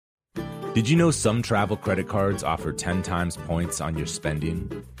Did you know some travel credit cards offer 10 times points on your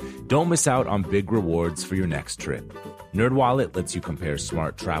spending? Don't miss out on big rewards for your next trip. NerdWallet lets you compare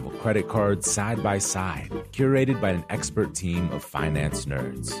smart travel credit cards side by side, curated by an expert team of finance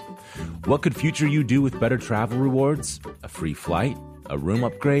nerds. What could future you do with better travel rewards? A free flight? A room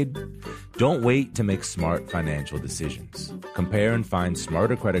upgrade? Don't wait to make smart financial decisions. Compare and find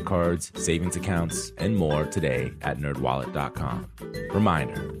smarter credit cards, savings accounts, and more today at nerdwallet.com.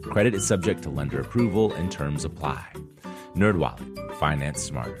 Reminder, credit is subject to lender approval and terms apply. NerdWallet, finance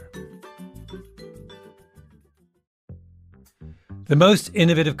smarter. The most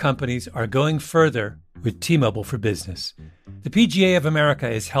innovative companies are going further with T-Mobile for Business. The PGA of America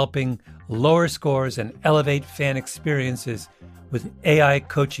is helping lower scores and elevate fan experiences with AI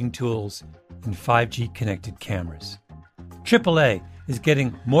coaching tools and 5G connected cameras. AAA is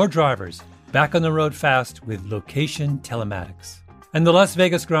getting more drivers back on the road fast with location telematics. And the Las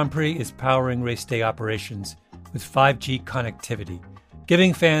Vegas Grand Prix is powering race day operations with 5G connectivity,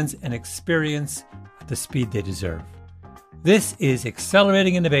 giving fans an experience at the speed they deserve. This is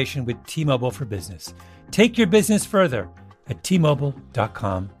accelerating innovation with T-Mobile for Business. Take your business further at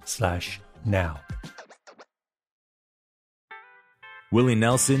T-Mobile.com/now. Willie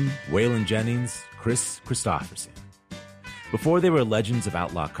Nelson, Waylon Jennings, Chris Christopherson. Before they were legends of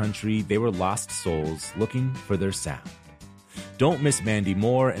outlaw country, they were lost souls looking for their sound. Don't miss Mandy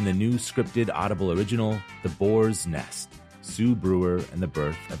Moore in the new scripted Audible original, The Boar's Nest, Sue Brewer and the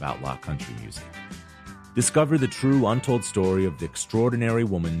Birth of Outlaw Country Music. Discover the true untold story of the extraordinary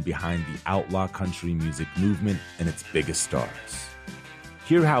woman behind the outlaw country music movement and its biggest stars.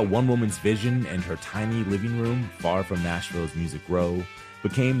 Hear how one woman's vision and her tiny living room, far from Nashville's Music Row,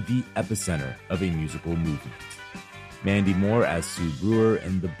 became the epicenter of a musical movement. Mandy Moore as Sue Brewer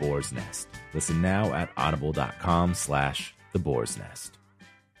in The Boar's Nest. Listen now at audible.com/The Boar's Nest.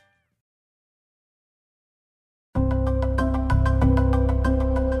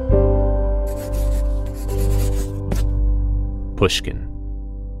 Pushkin.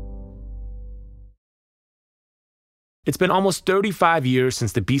 It's been almost 35 years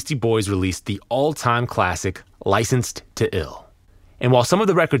since the Beastie Boys released the all-time classic, Licensed to Ill. And while some of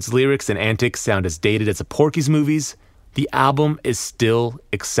the record's lyrics and antics sound as dated as the Porky's movies, the album is still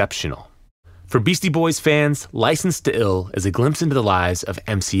exceptional. For Beastie Boys fans, Licensed to Ill is a glimpse into the lives of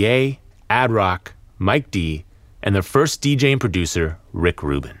MCA, Ad Rock, Mike D, and their first DJ and producer, Rick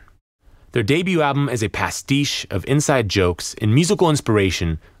Rubin. Their debut album is a pastiche of inside jokes and musical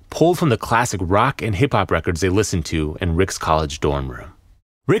inspiration pulled from the classic rock and hip-hop records they listened to in Rick's college dorm room.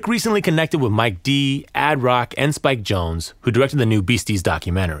 Rick recently connected with Mike D, Ad Rock, and Spike Jonze, who directed the new Beasties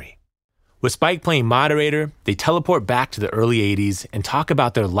documentary. With Spike playing moderator, they teleport back to the early 80s and talk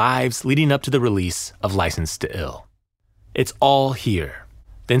about their lives leading up to the release of Licensed to Ill. It's all here.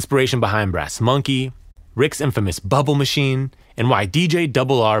 The inspiration behind Brass Monkey, Rick's infamous Bubble Machine, and why DJ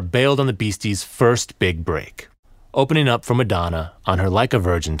Double R bailed on the Beasties' first big break, opening up for Madonna on her Like a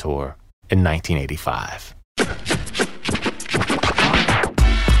Virgin tour in 1985.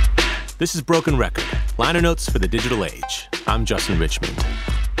 This is Broken Record, liner notes for the digital age. I'm Justin Richmond.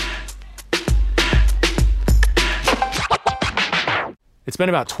 It's been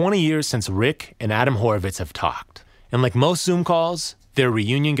about 20 years since Rick and Adam Horovitz have talked, and like most Zoom calls, their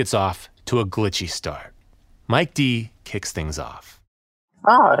reunion gets off to a glitchy start. Mike D kicks things off.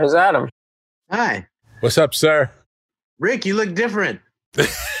 Oh, it's Adam. Hi. What's up, sir? Rick, you look different.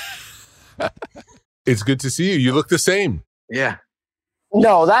 It's good to see you. You look the same. Yeah.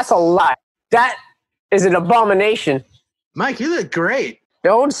 No, that's a lie. That is an abomination. Mike, you look great.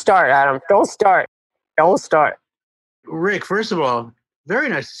 Don't start, Adam. Don't start. Don't start. Rick, first of all, very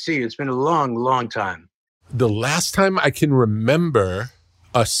nice to see you. It's been a long, long time. The last time I can remember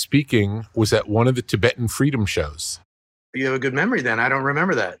us speaking was at one of the Tibetan freedom shows. You have a good memory then. I don't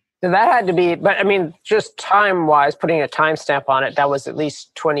remember that. So that had to be, but I mean, just time-wise, putting a timestamp on it, that was at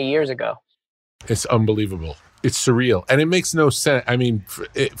least 20 years ago. It's unbelievable. It's surreal. And it makes no sense. I mean,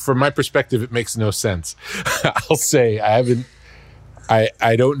 from my perspective, it makes no sense. I'll say I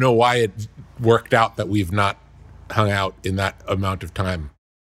don't know why it worked out that we've not hung out in that amount of time.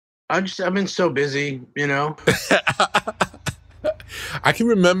 I've been so busy, you know. I can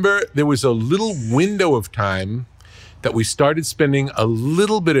remember there was a little window of time that we started spending a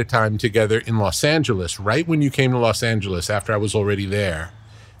little bit of time together in Los Angeles, right when you came to Los Angeles after I was already there.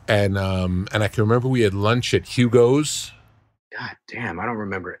 And I can remember we had lunch at Hugo's. God damn, I don't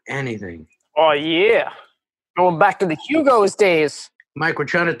remember anything. Oh, yeah. Going back to the Hugo's days. Mike, we're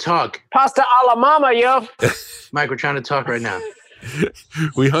trying to talk. Pasta a la mama, yo. Mike, we're trying to talk right now.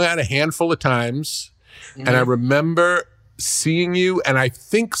 We hung out a handful of times. Mm-hmm. And I remember seeing you, and I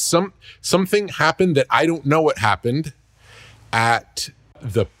think something happened that I don't know what happened at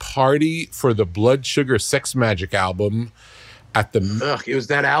the party for the Blood Sugar Sex Magic album at the... Ugh, it was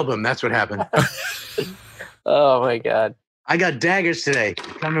that album. That's what happened. Oh my God. I got daggers today,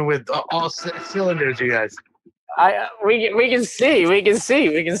 coming with all cylinders, you guys. We can see.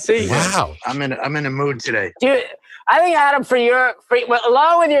 Wow. I'm in a mood today. Dude, I think Adam,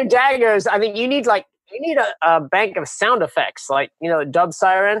 along with your daggers, I think you need a bank of sound effects, like dub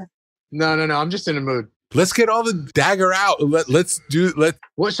siren. No. I'm just in a mood. Let's get all the dagger out.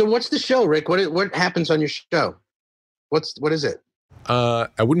 So what's the show, Rick? What happens on your show? What is it? I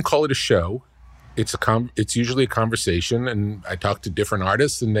wouldn't call it a show. It's usually a conversation, and I talk to different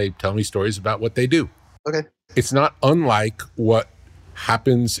artists, and they tell me stories about what they do. Okay. It's not unlike what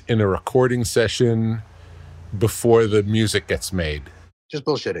happens in a recording session before the music gets made. Just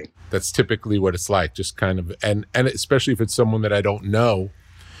bullshitting. That's typically what it's like. Just kind of, and especially if it's someone that I don't know,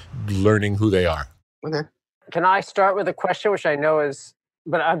 learning who they are. Okay. Can I start with a question, which I know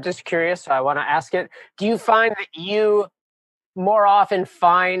but I'm just curious, so I want to ask it. Do you find that you more often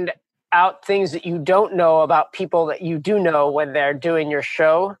find out things that you don't know about people that you do know when they're doing your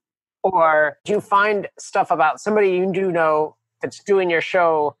show? Or do you find stuff about somebody you do know that's doing your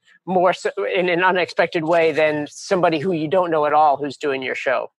show more so in an unexpected way than somebody who you don't know at all who's doing your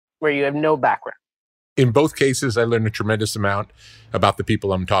show, where you have no background? In both cases, I learn a tremendous amount about the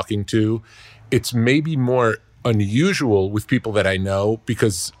people I'm talking to. It's maybe more unusual with people that I know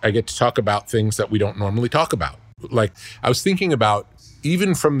because I get to talk about things that we don't normally talk about. Like, I was thinking about,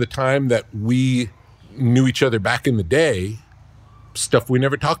 even from the time that we knew each other back in the day, stuff we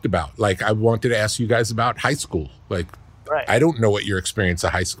never talked about. Like, I wanted to ask you guys about high school. Like, right. I don't know what your experience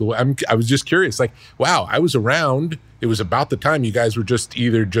of high school. I was just curious. Like, wow, I was around. It was about the time you guys were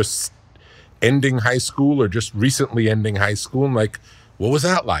either ending high school or just recently ending high school. And like, what was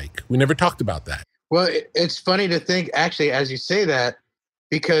that like? We never talked about that. Well, it's funny to think, actually, as you say that,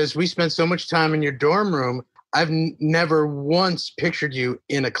 because we spent so much time in your dorm room. I've never once pictured you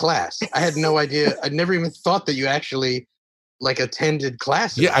in a class. I had no idea. I never even thought that you actually attended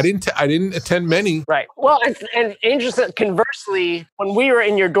classes. Yeah, I didn't attend many. Right. Well, and interesting. Conversely, when we were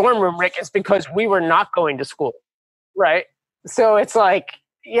in your dorm room, Rick, it's because we were not going to school, right? So it's like,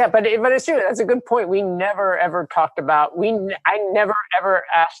 yeah, but it's true. That's a good point. We never ever talked about. I never ever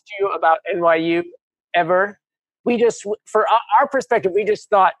asked you about NYU ever. We just, for our perspective, we just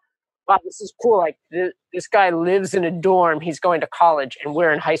thought, wow, this is cool. Like this guy lives in a dorm. He's going to college, and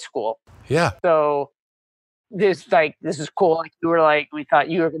we're in high school. Yeah. So this is cool. Like we thought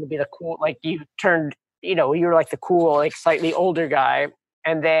you were going to be the cool. Like you turned, you were like the cool, like slightly older guy,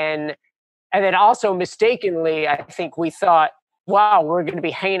 and then also mistakenly, I think we thought, wow, we're going to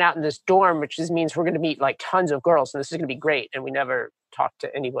be hanging out in this dorm, which means we're going to meet like tons of girls, and this is going to be great. And we never talked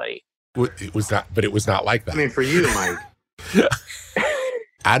to anybody. It was not like that. I mean, for you, Mike.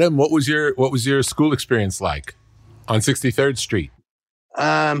 Adam, what was your school experience like on 63rd Street?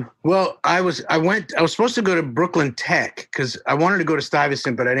 Well, I was supposed to go to Brooklyn Tech because I wanted to go to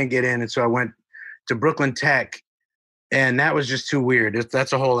Stuyvesant, but I didn't get in. And so I went to Brooklyn Tech, and that was just too weird.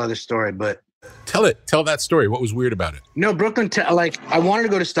 That's a whole other story, but tell that story. What was weird about it? No, Brooklyn Tech, I wanted to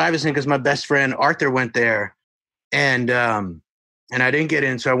go to Stuyvesant because my best friend Arthur went there, and I didn't get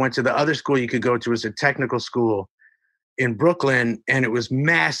in. So I went to the other school you could go to. It was a technical school in Brooklyn, and it was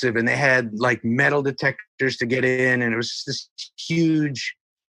massive, and they had like metal detectors to get in, and it was just this huge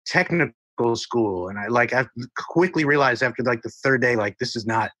technical school. And I quickly realized after like the third day, like, this is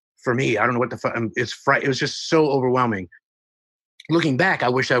not for me. I don't know what the fuck. It was just so overwhelming. Looking back, I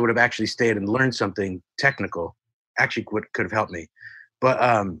wish I would have actually stayed and learned something technical. Actually, could have helped me.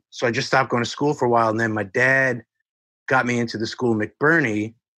 But so I just stopped going to school for a while, and then my dad got me into the school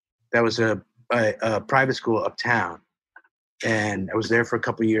McBurney. That was a private school uptown. And I was there for a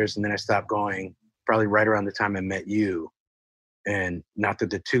couple of years, and then I stopped going probably right around the time I met you. And not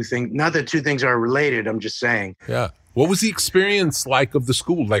that two things are related. I'm just saying. Yeah. What was the experience like of the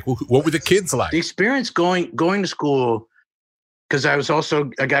school? Like, what were the kids like? The experience going to school, because I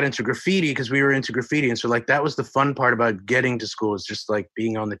got into graffiti because we were into graffiti. And so like, that was the fun part about getting to school, is just like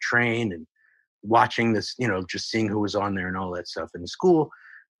being on the train and watching this, just seeing who was on there and all that stuff. In school,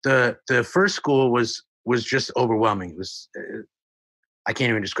 the first school was just overwhelming. It was, I can't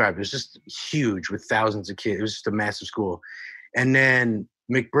even describe it. It was just huge with thousands of kids. It was just a massive school. And then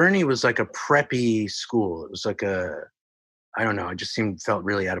McBurney was like a preppy school. It was like I don't know. I just felt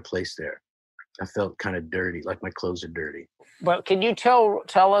really out of place there. I felt kind of dirty, like my clothes are dirty. But can you tell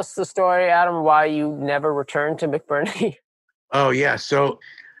us the story, Adam, why you never returned to McBurney? Oh yeah. So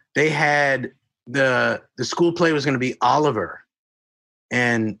they had the school play was going to be Oliver,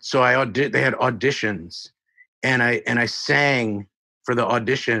 and so they had auditions, and I sang for the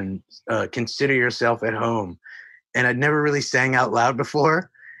audition, Consider Yourself at Home, and I'd never really sang out loud before,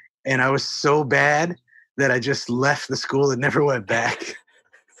 and I was so bad that I just left the school and never went back.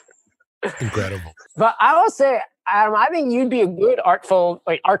 Incredible. But I will say, Adam, I think you'd be a good artful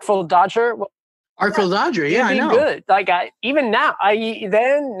dodger. Artful Dodger, yeah, I You'd know. be good. Like even now,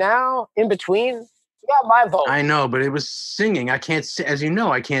 now in between, you got my vote. I know, but it was singing. I can't, as you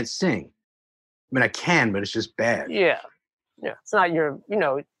know, I can't sing. I mean, I can, but it's just bad. Yeah. It's not your,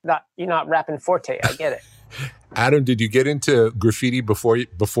 you're not rapping forte. I get it. Adam, did you get into graffiti before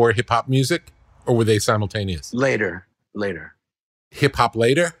hip hop music, or were they simultaneous? Later. Hip hop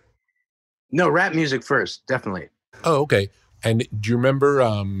later? No, rap music first, definitely. Oh, okay. And do you remember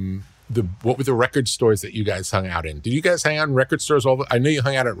what were the record stores that you guys hung out in? Did you guys hang out in record stores I know you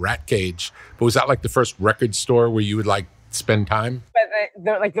hung out at Rat Cage, but was that like the first record store where you would like spend time?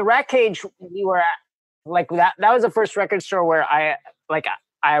 But the Rat Cage we were at, like that was the first record store where I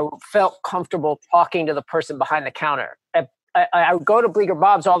felt comfortable talking to the person behind the counter. I would go to Bleecker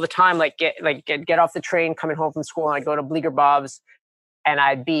Bob's all the time, get off the train coming home from school, and I'd go to Bleecker Bob's, and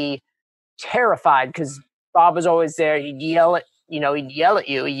I'd be terrified because Bob was always there. He'd yell at you, he'd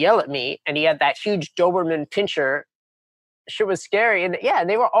yell at me, and he had that huge Doberman pincher. Shit was scary, and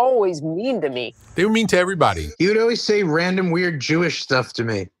they were always mean to me. They were mean to everybody. He would always say random weird Jewish stuff to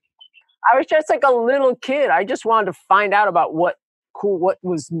me. I was just like a little kid. I just wanted to find out about what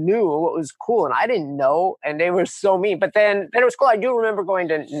was new, what was cool, and I didn't know, and they were so mean. But then it was cool. I do remember going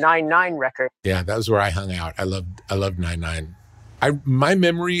to 99 Records. Yeah, that was where I hung out. I loved 99. My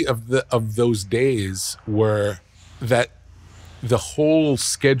memory of those days were that the whole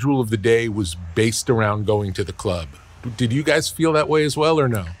schedule of the day was based around going to the club. Did you guys feel that way as well, or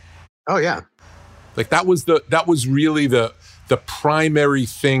no? Oh yeah, like that was really the primary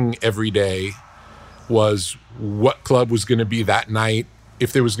thing every day was what club was going to be that night,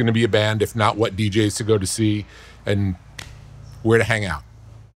 if there was going to be a band, if not, what DJs to go to see, and where to hang out.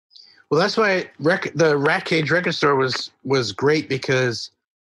 Well, that's why the Rat Cage record store was great, because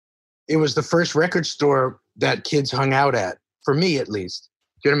it was the first record store that kids hung out at, for me at least.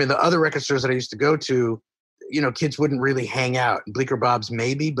 You know what I mean? The other record stores that I used to go to, kids wouldn't really hang out. Bleecker Bob's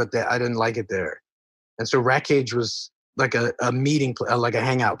maybe, but I didn't like it there. And so Rat Cage was like a meeting, like a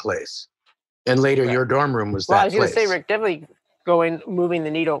hangout place. And later, Your Dorm Room was that place. Well, I was going to say, Rick, definitely moving the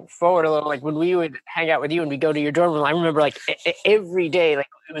needle forward a little. Like when we would hang out with you and we go to your dorm room, I remember like every day, like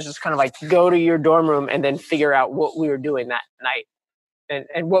it was just kind of like go to your dorm room and then figure out what we were doing that night.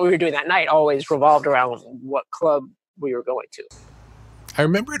 And what we were doing that night always revolved around what club we were going to. I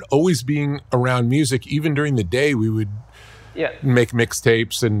remember it always being around music. Even during the day, we would make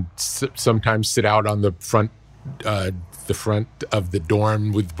mixtapes and sometimes sit out on the front of the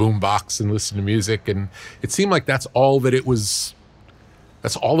dorm with boombox and listen to music. And it seemed like that's all that was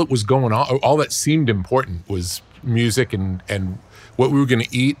going on. All that seemed important was music and what we were going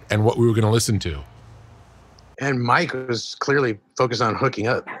to eat and what we were going to listen to. And Mike was clearly focused on hooking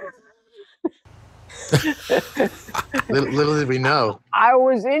up. Little did we know. I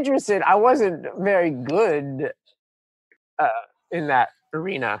was interested. I wasn't very good in that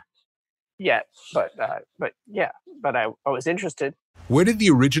arena yet, but I was interested. Where did the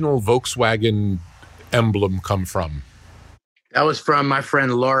original Volkswagen emblem come from? That was from my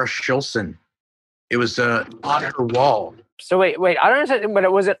friend Laura Schulson. It was on her wall. So wait, I don't understand.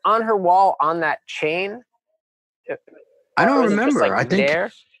 But was it on her wall on that chain? I don't remember. Like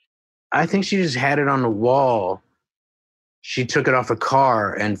I think she just had it on the wall. She took it off a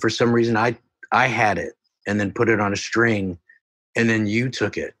car, and for some reason I had it and then put it on a string, and then you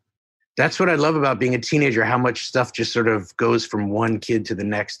took it. That's what I love about being a teenager, how much stuff just sort of goes from one kid to the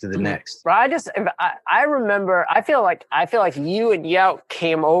next to the next. I remember, I feel like you and Yout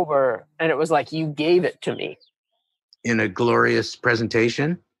came over and it was like you gave it to me. In a glorious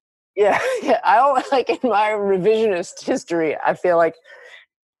presentation? Yeah. I don't like in my revisionist history, I feel like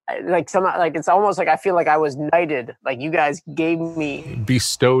it's almost like I feel like I was knighted. Like you guys gave me.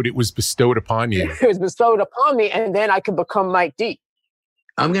 It was bestowed upon you. It was bestowed upon me, and then I could become Mike D.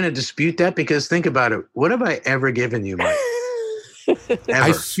 I'm going to dispute that because think about it. What have I ever given you, Mike?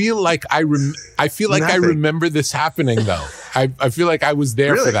 I feel like I remember this happening though. I feel like I was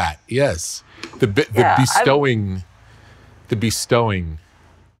there for that. Yes. The bestowing.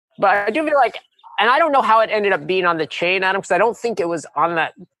 But I do feel like, and I don't know how it ended up being on the chain, Adam, because I don't think it was on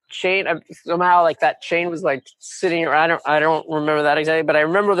that chain. Somehow like that chain was like sitting around. I don't remember that exactly, but I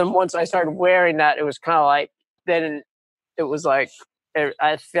remember them once I started wearing that. It was kind of like, then it was like,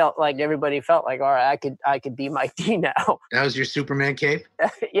 I felt like everybody felt like, all right, I could be Mike D now. That was your Superman cape?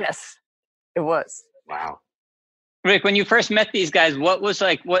 Yes, it was. Wow. Rick, when you first met these guys, what was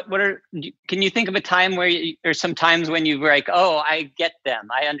like, can you think of a time where or some times when you were like, oh, I get them.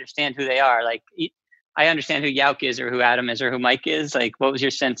 I understand who they are. Like, I understand who Yauk is or who Adam is or who Mike is. Like, what was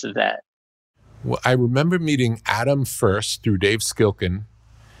your sense of that? Well, I remember meeting Adam first through Dave Skilkin.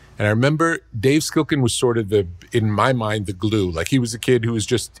 And I remember Dave Skilkin was sort of in my mind, the glue. Like, he was a kid who was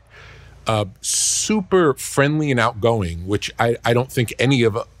just super friendly and outgoing, which I don't think any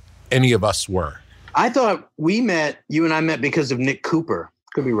of us were. I thought you and I met because of Nick Cooper.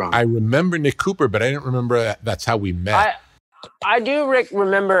 Could be wrong. I remember Nick Cooper, but I didn't remember that's how we met. I do, Rick,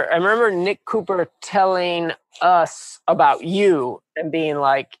 remember. I remember Nick Cooper telling us about you and being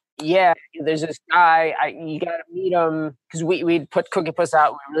like, yeah, there's this guy, you got to meet him, because we'd put Cookie Puss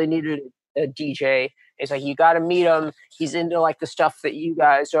out. We really needed a DJ. It's like, you got to meet him. He's into like the stuff that you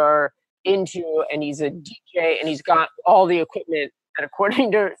guys are into, and he's a DJ, and he's got all the equipment. And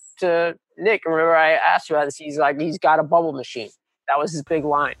according to Nick, remember I asked you about this, he's like, he's got a bubble machine. That was his big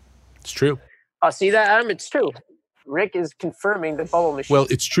line. It's true. See that, Adam? It's true. Rick is confirming the bubble machine. Well,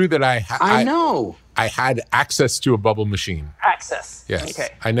 it's true that I know. I had access to a bubble machine. Access. Yes. Okay.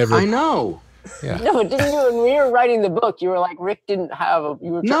 I know. Yeah. No, didn't you? When we were writing the book, you were like, Rick didn't have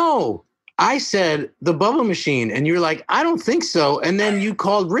No. I said the bubble machine, and you were like, I don't think so. And then you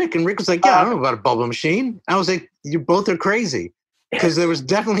called Rick, and Rick was like, yeah, I don't know about a bubble machine. I was like, you both are crazy. Because there was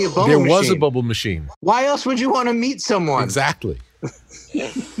definitely a bubble machine. There was a bubble machine. Why else would you want to meet someone? Exactly.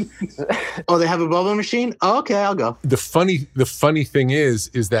 Oh, they have a bubble machine? Oh, okay, I'll go. The funny thing is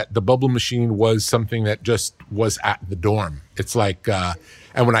that the bubble machine was something that just was at the dorm. It's like,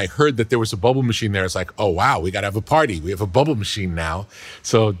 and when I heard that there was a bubble machine there, it's like, oh, wow, we got to have a party. We have a bubble machine now.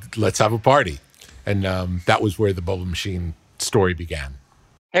 So let's have a party. And that was where the bubble machine story began.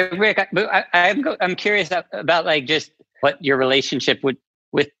 Hey, Rick, I'm curious about like just what your relationship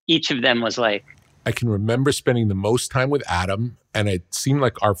with each of them was like. I can remember spending the most time with Adam, and it seemed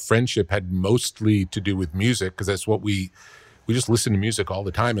like our friendship had mostly to do with music, because that's what we just listened to music all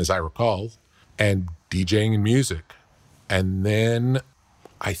the time, as I recall, and DJing and music. And then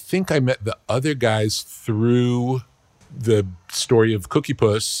I think I met the other guys through the story of Cookie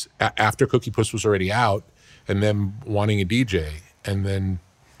Puss, after Cookie Puss was already out, and them wanting a DJ. And then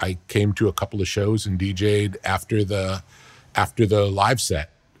I came to a couple of shows and DJ'd after the live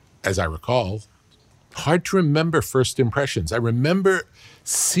set, as I recall. Hard to remember first impressions. I remember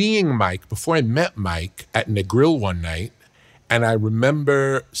seeing Mike before I met Mike at Negril one night, and I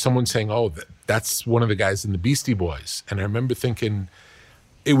remember someone saying, oh, that's one of the guys in the Beastie Boys. And I remember thinking,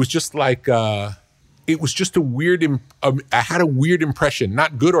 it was just like, it was just a weird, I had a weird impression,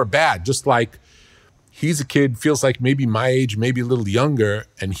 not good or bad, just like, he's a kid, feels like maybe my age, maybe a little younger,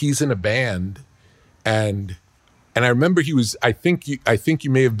 and he's in a band. And I remember he was, I think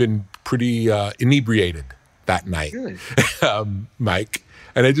you may have been pretty inebriated that night, really? Mike.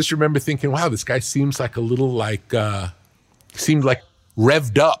 And I just remember thinking, wow, this guy seems like a little seemed like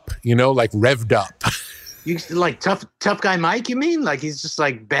revved up, like revved up. You like tough guy Mike, you mean? Like he's just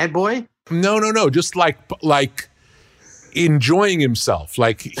like bad boy? No. Just like enjoying himself.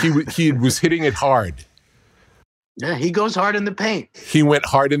 Like he was hitting it hard. Yeah, he goes hard in the paint. He went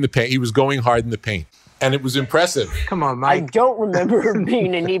hard in the paint. He was going hard in the paint. And it was impressive. Come on, Mike. I don't remember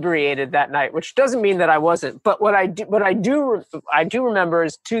being inebriated that night, which doesn't mean that I wasn't. But what I do remember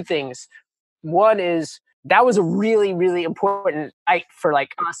is two things. One is that was a really, really important night for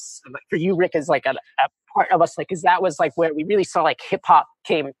like us, for you, Rick, as like a part of us, like, because that was like where we really saw like hip hop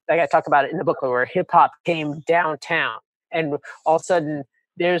came. Like I talk about it in the book, where hip hop came downtown, and all of a sudden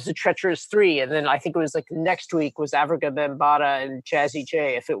there's the Treacherous Three, and then I think it was like next week was Africa Bambaataa and Jazzy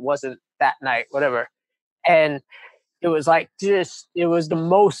J, if it wasn't that night, whatever. And it was like it was the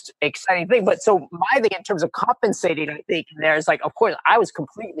most exciting thing. But so my thing in terms of compensating, I think there's like, of course, I was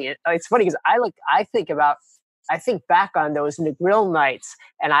completely. It's funny because I think back on those Negril nights,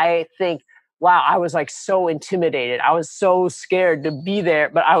 and I think, wow, I was like so intimidated. I was so scared to be there,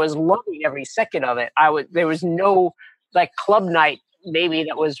 but I was loving every second of it. There was no like club night maybe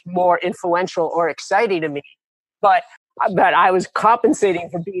that was more influential or exciting to me, but I was compensating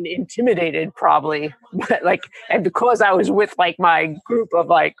for being intimidated probably. But like, and because I was with like my group of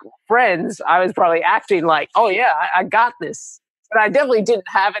like friends, I was probably acting like, oh yeah, I got this. But I definitely didn't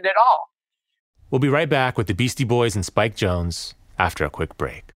have it at all. We'll be right back with the Beastie Boys and Spike Jonze after a quick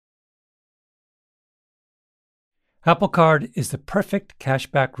break. Apple Card is the perfect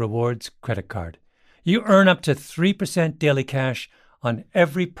cashback rewards credit card. You earn up to 3% daily cash on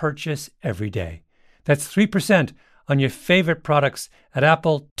every purchase every day. That's 3% on your favorite products at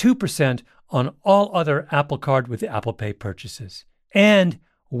Apple, 2% on all other Apple Card with Apple Pay purchases, and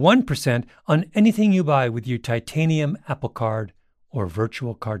 1% on anything you buy with your titanium Apple Card or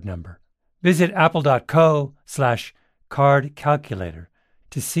virtual card number. Visit apple.co/card calculator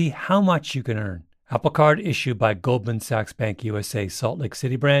to see how much you can earn. Apple Card issued by Goldman Sachs Bank USA, Salt Lake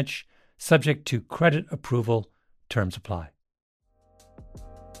City branch, subject to credit approval. Terms apply.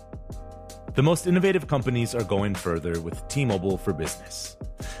 The most innovative companies are going further with T-Mobile for Business.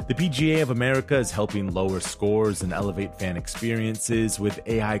 The PGA of America is helping lower scores and elevate fan experiences with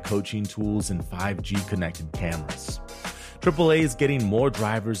AI coaching tools and 5G connected cameras. AAA is getting more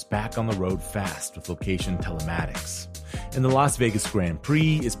drivers back on the road fast with location telematics. And the Las Vegas Grand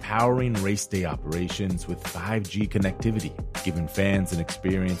Prix is powering race day operations with 5G connectivity, giving fans an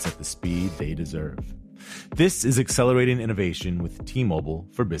experience at the speed they deserve. This is accelerating innovation with T-Mobile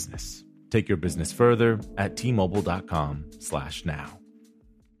for Business. Take your business further at T-Mobile.com/now.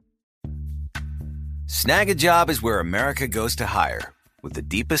 Snag a Job is where America goes to hire, with the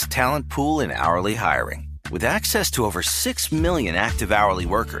deepest talent pool in hourly hiring. With access to over 6 million active hourly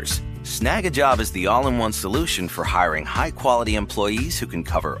workers, Snag a Job is the all-in-one solution for hiring high-quality employees who can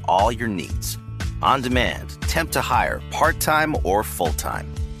cover all your needs. On demand, temp to hire, part-time or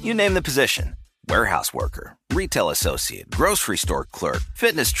full-time. You name the position. Warehouse worker, retail associate, grocery store clerk,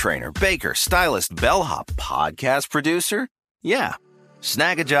 fitness trainer, baker, stylist, bellhop, podcast producer? Yeah,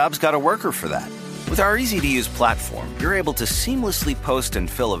 Snag a Job's got a worker for that. With our easy-to-use platform, you're able to seamlessly post and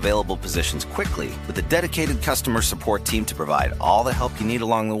fill available positions quickly with a dedicated customer support team to provide all the help you need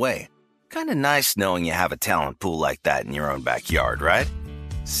along the way. Kinda nice knowing you have a talent pool like that in your own backyard, right?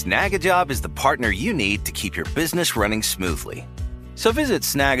 Snag a Job is the partner you need to keep your business running smoothly. So visit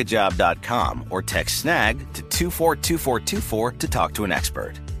snagajob.com or text snag to 242424 to talk to an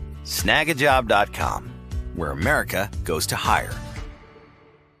expert. Snagajob.com, where America goes to hire.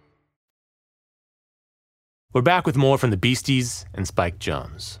 We're back with more from the Beasties and Spike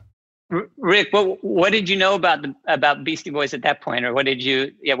Jonze. Rick, what did you know about Beastie Boys at that point, or what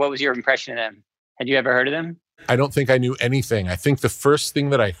was your impression of them? Had you ever heard of them? I don't think I knew anything. I think the first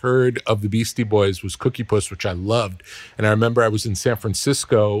thing that I heard of the Beastie Boys was Cookie Puss, which I loved. And I remember I was in San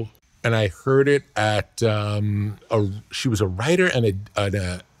Francisco and I heard it at, she was a writer and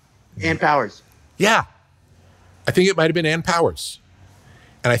Ann Powers. Yeah. I think it might have been Ann Powers.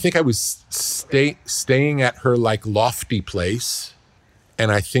 And I think I was staying at her like lofty place.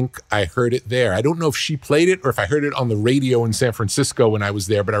 And I think I heard it there. I don't know if she played it or if I heard it on the radio in San Francisco when I was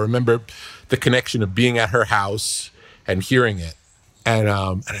there, but I remember the connection of being at her house and hearing it. And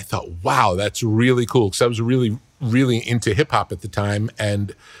I thought, wow, that's really cool. Because I was really, really into hip hop at the time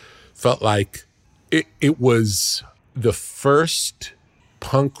and felt like it was the first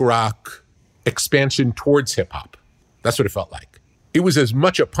punk rock expansion towards hip hop. That's what it felt like. It was as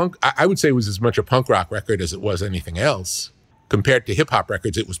much I would say it was as much a punk rock record as it was anything else. Compared to hip hop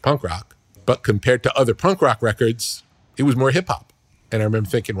records, it was punk rock. But compared to other punk rock records, it was more hip hop. And I remember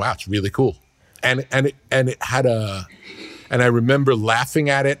thinking, wow, it's really cool. And it had and I remember laughing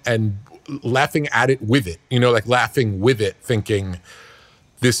at it with it, like laughing with it, thinking,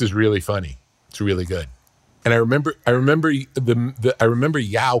 this is really funny. It's really good. And I remember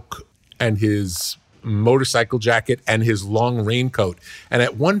Yauk and his motorcycle jacket and his long raincoat. And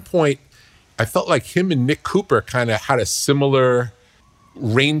at one point, I felt like him and Nick Cooper kind of had a similar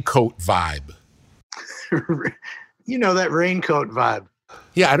raincoat vibe. That raincoat vibe.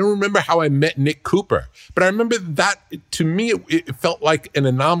 Yeah, I don't remember how I met Nick Cooper, but I remember that to me, it felt like an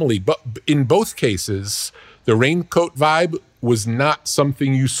anomaly. But in both cases, the raincoat vibe was not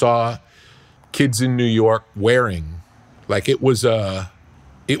something you saw kids in New York wearing. Like it was a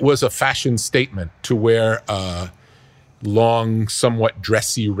fashion statement to wear a long, somewhat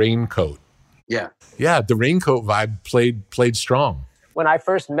dressy raincoat. Yeah. Yeah, the raincoat vibe played strong. When I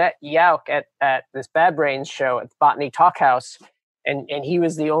first met Yauk at this Bad Brains show at the Botany Talk House, and he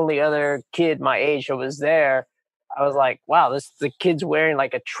was the only other kid my age that was there, I was like, wow, the kid's wearing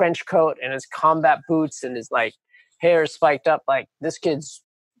like a trench coat and his combat boots and his like hair spiked up. Like this kid's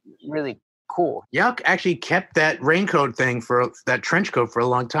really cool. Yauk actually kept that raincoat thing that trench coat for a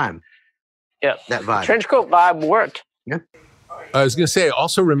long time. Yeah. That vibe. Trench coat vibe worked. Yeah. I was going to say, I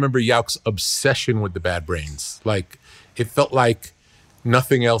also remember Yauk's obsession with the Bad Brains. Like, it felt like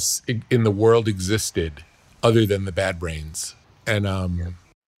nothing else in the world existed other than the Bad Brains. And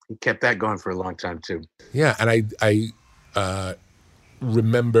he kept that going for a long time, too. Yeah, and I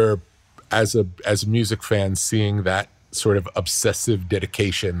remember as a music fan seeing that sort of obsessive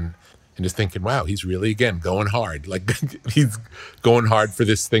dedication and just thinking, wow, he's really, again, going hard. Like, he's going hard for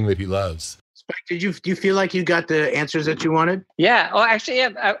this thing that he loves. Spike, do you feel like you got the answers that you wanted? Yeah. Oh, actually,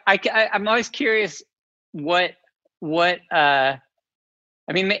 yeah. I'm always curious what I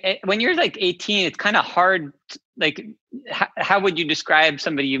mean, when you're like 18, it's kind of hard. Like, how would you describe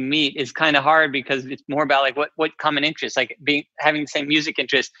somebody you meet is kind of hard because it's more about like what common interests, like having the same music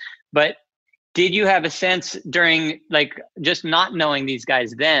interest. But did you have a sense during like just not knowing these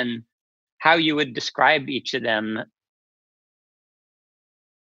guys then, how you would describe each of them?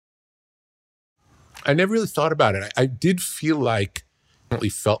 I never really thought about it. I did feel like I really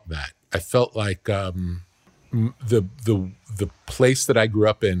felt that. I felt like the place that I grew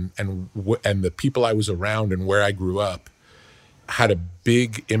up in and the people I was around and where I grew up had a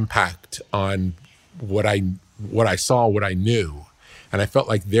big impact on what I saw, what I knew. And I felt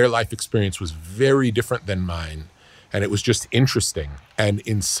like their life experience was very different than mine. And it was just interesting. And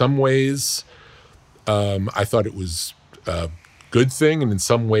in some ways, I thought it was a good thing. And in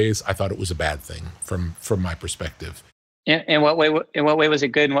some ways, I thought it was a bad thing from my perspective. In what way was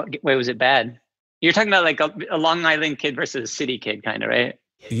it good and what way was it bad? You're talking about like a Long Island kid versus a city kid kind of, right?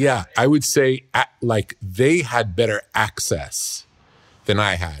 Yeah, I would say like they had better access than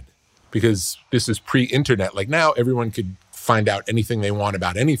I had because this is pre-internet. Like now everyone could find out anything they want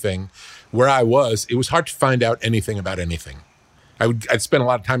about anything. Where I was, it was hard to find out anything about anything. I'd spend a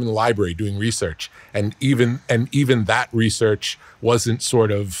lot of time in the library doing research, and even that research wasn't sort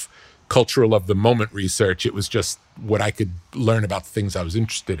of cultural of the moment research. It was just what I could learn about the things I was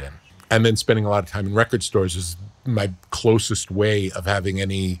interested in. And then spending a lot of time in record stores is my closest way of having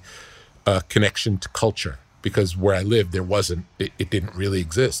any connection to culture, because where I lived, it didn't really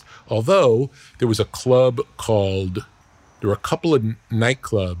exist. Although there was a club there were a couple of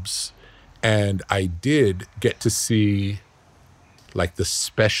nightclubs, and I did get to see like the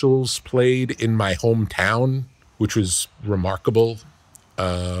specials played in my hometown, which was remarkable.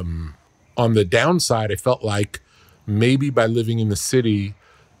 On the downside, I felt like maybe by living in the city,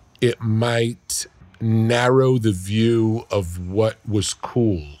 it might narrow the view of what was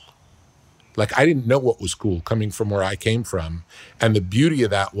cool. Like I didn't know what was cool coming from where I came from. And the beauty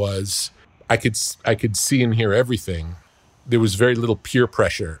of that was I could see and hear everything. There was very little peer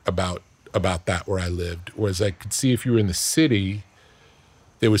pressure about that where I lived. Whereas I could see if you were in the city,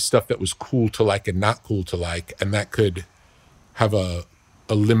 there was stuff that was cool to like and not cool to like. And that could have a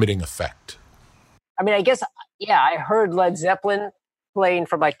limiting effect. I mean, I guess, yeah, I heard Led Zeppelin playing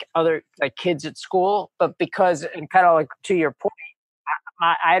from like other like kids at school, but because, and kind of like to your point,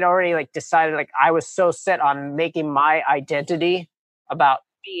 I'd already like decided like I was so set on making my identity about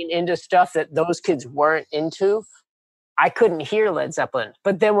being into stuff that those kids weren't into. I couldn't hear Led Zeppelin.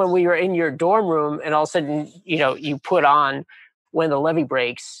 But then when we were in your dorm room and all of a sudden, you put on When the Levee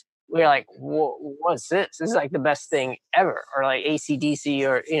Breaks, we were like, what's this? This is like the best thing ever. Or like AC/DC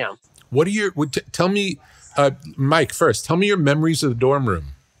or, What are tell me, Mike, first, tell me your memories of the dorm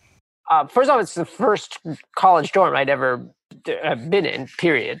room. First off, it's the first college dorm I'd ever been in,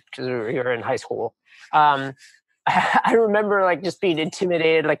 period, because we were in high school. I remember like just being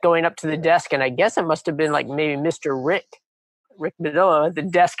intimidated, like going up to the desk, and I guess it must have been like maybe Mr. Rick Manila at the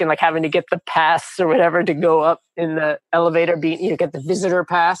desk, and like having to get the pass or whatever to go up in the elevator, get the visitor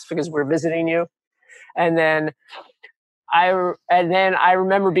pass because we're visiting you. And then I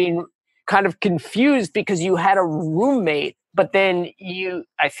remember being kind of confused because you had a roommate, but then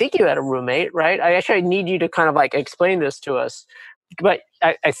I think you had a roommate, right? I actually need you to kind of like explain this to us. But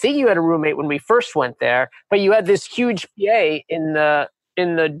I think you had a roommate when we first went there, but you had this huge PA in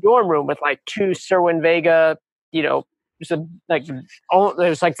the dorm room with like two Serwin Vega, it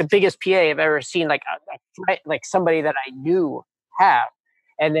was like the biggest PA I've ever seen, like like somebody that I knew have.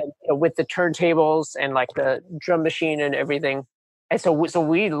 And then with the turntables and like the drum machine and everything. And so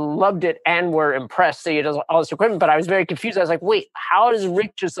we loved it and were impressed that he does all this equipment. But I was very confused. I was like, wait, how does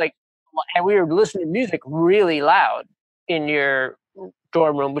Rick just like, and we were listening to music really loud in your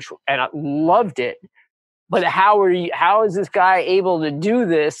dorm room, and I loved it. But how is this guy able to do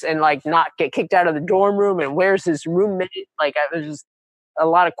this and like not get kicked out of the dorm room? And where's his roommate? Like, I was just a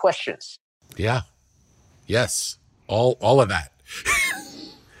lot of questions. Yeah. Yes. All of that.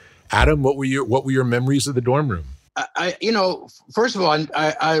 Adam, what were your memories of the dorm room? First of all,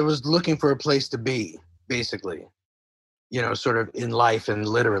 I was looking for a place to be, basically, sort of in life and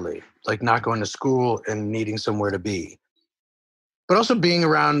literally, like not going to school and needing somewhere to be. But also being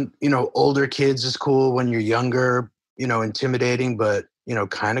around, older kids is cool when you're younger, intimidating, but,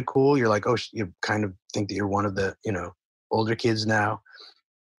 kind of cool. You're like, oh, you kind of think that you're one of the, older kids now.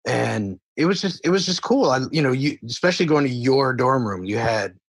 And it was just cool. You especially going to your dorm room, you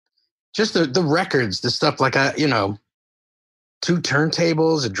had just the records, the stuff like 2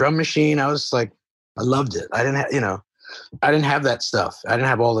 turntables, a drum machine. I was like, I loved it. I didn't have that stuff. I didn't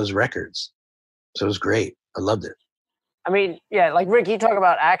have all those records. So it was great. I loved it. I mean, yeah, like Rick, you talk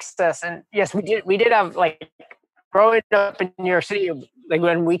about access, and yes, we did have, like, growing up in New York City, like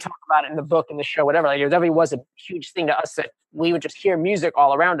when we talk about it in the book, in the show, whatever, like, there definitely was a huge thing to us that we would just hear music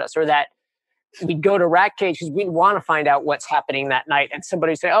all around us, or that we'd go to Rat Cage because we'd want to find out what's happening that night, and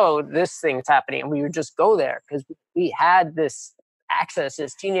somebody would say, "Oh, this thing's happening," and we would just go there because we had this access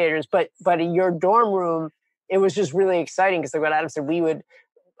as teenagers. But in your dorm room, it was just really exciting because, like what Adam said,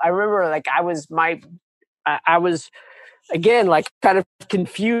 I remember, like, I was again, like, kind of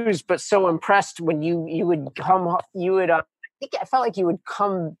confused, but so impressed when you would come, I think I felt like you would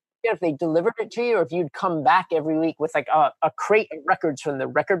come, if they delivered it to you, or if you'd come back every week with, like, a crate of records from the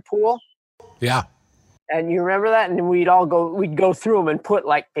record pool. Yeah. And you remember that? And we'd go through them and put,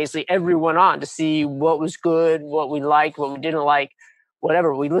 like, basically everyone on to see what was good, what we liked, what we didn't like,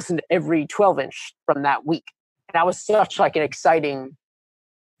 whatever. We listened to every 12-inch from that week. And that was such, like, an exciting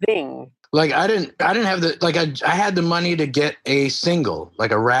thing. Like, I didn't have I had the money to get a single,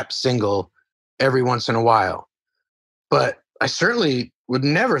 like a rap single, every once in a while. But I certainly would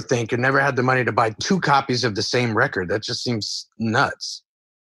never think, and never had the money to buy 2 copies of the same record. That just seems nuts.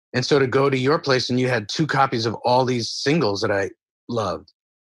 And so to go to your place and you had 2 copies of all these singles that I loved,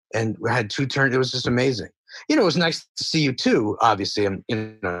 and we had 2 turns, it was just amazing. It was nice to see you too, obviously.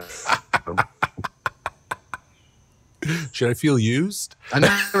 Should I feel used? I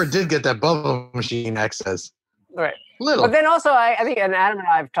never did get that bubble machine access. Right. Little. But then also, I think, and Adam and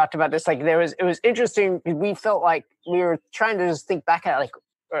I have talked about this, like, it was interesting because we felt like we were trying to just think back at, like,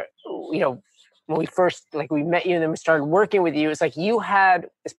 when we first, like, we met you and then we started working with you. It's like you had,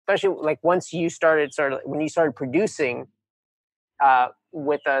 especially, like, once you when you started producing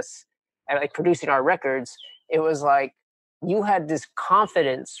with us and, like, producing our records, it was like you had this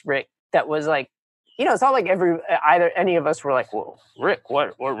confidence, Rick, that was like, it's not like any of us were like, well, Rick,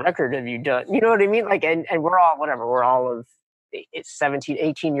 what record have you done? You know what I mean? Like, and we're all of 17,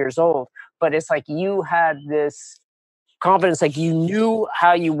 18 years old, but it's like you had this confidence, like you knew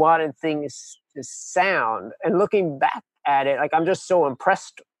how you wanted things to sound. And looking back at it, like, I'm just so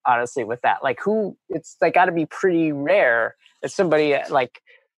impressed, honestly, with that. Like, it's like got to be pretty rare that somebody at, like,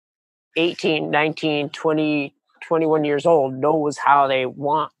 18, 19, 20, 21 years old knows how they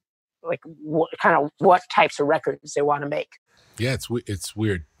want, like, what types of records they want to make. Yeah, it's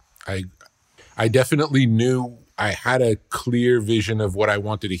weird. I definitely knew I had a clear vision of what I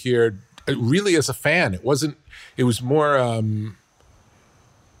wanted to hear. Really, as a fan, it was more.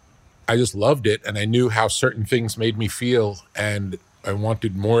 I just loved it, and I knew how certain things made me feel, and I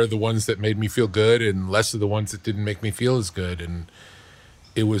wanted more of the ones that made me feel good, and less of the ones that didn't make me feel as good. And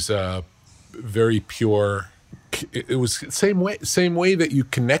it was very pure. It was the same way that you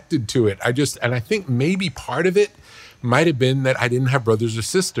connected to it. And I think maybe part of it might have been that I didn't have brothers or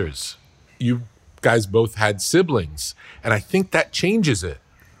sisters. You guys both had siblings, and I think that changes it.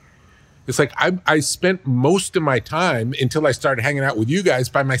 It's like I spent most of my time until I started hanging out with you guys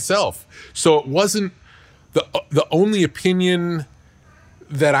by myself. So it wasn't the only opinion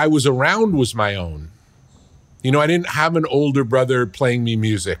that I was around was my own. I didn't have an older brother playing me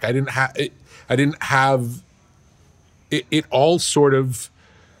music. I didn't have it all sort of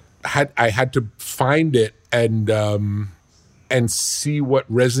I had to find it and see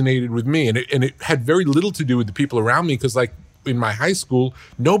what resonated with me. And it had very little to do with the people around me, because, like, in my high school,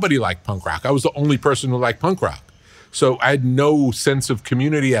 nobody liked punk rock. I was the only person who liked punk rock. So I had no sense of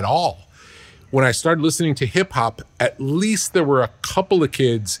community at all. When I started listening to hip hop, at least there were a couple of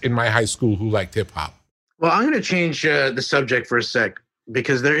kids in my high school who liked hip hop. Well, I'm going to change the subject for a sec,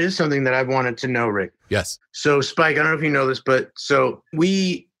 because there is something that I've wanted to know, Rick. Yes. So, Spike, I don't know if you know this, but so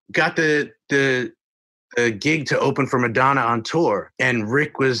we got the gig to open for Madonna on tour, and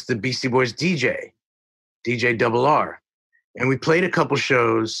Rick was the Beastie Boys DJ Double R. And we played a couple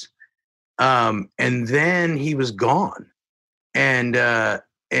shows, and then he was gone. And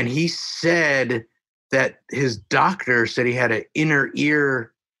he said that his doctor said he had an inner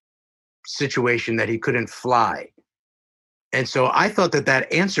ear situation that he couldn't fly. And so I thought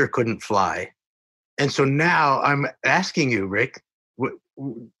that answer couldn't fly. And so now I'm asking you, Rick,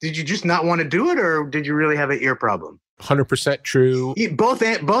 did you just not want to do it, or did you really have an ear problem? 100% true. Both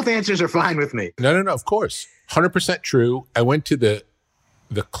answers are fine with me. No, of course. 100% true. I went to the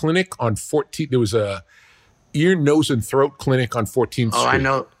clinic on 14th. There was a ear, nose, and throat clinic on 14th Street. Oh, I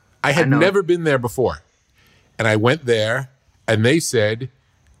know. I had never been there before. And I went there, and they said,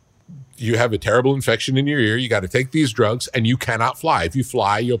 you have a terrible infection in your ear. You got to take these drugs, and you cannot fly. If you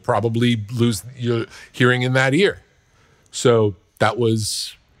fly, you'll probably lose your hearing in that ear. So that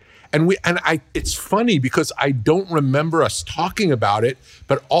was, it's funny because I don't remember us talking about it,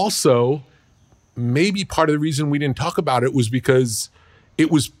 but also maybe part of the reason we didn't talk about it was because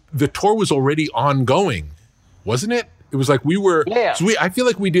the tour was already ongoing, wasn't it? It was like we were, yeah. So I feel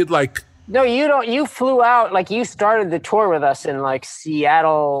like we did like. No, you don't. You flew out, like you started the tour with us in like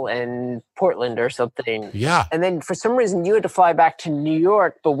Seattle and Portland or something. Yeah. And then for some reason you had to fly back to New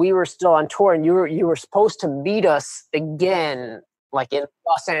York, but we were still on tour, and you were supposed to meet us again, like in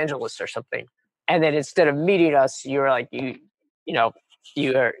Los Angeles or something. And then instead of meeting us, you were like you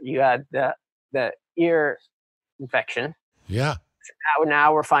had the ear infection. Yeah.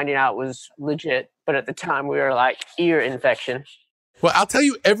 Now we're finding out it was legit, but at the time we were like ear infection. Well, I'll tell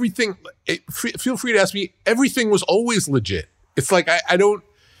you everything. Feel free to ask me. Everything was always legit. It's like I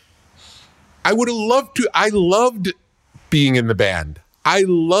would have loved to. I loved being in the band. I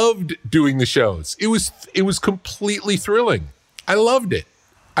loved doing the shows. It was completely thrilling. I loved it.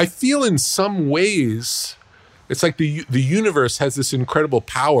 I feel in some ways, it's like the universe has this incredible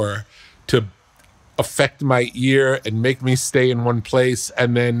power to affect my ear and make me stay in one place,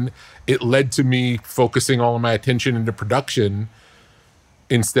 and then it led to me focusing all of my attention into production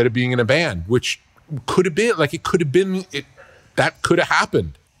instead of being in a band, which could have been that could have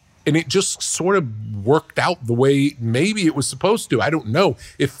happened. And it just sort of worked out the way maybe it was supposed to. I don't know.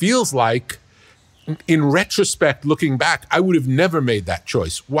 It feels like, in retrospect, looking back, I would have never made that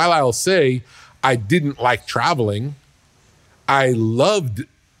choice. While I'll say I didn't like traveling, I loved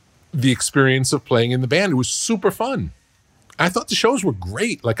the experience of playing in the band. It was super fun. I thought the shows were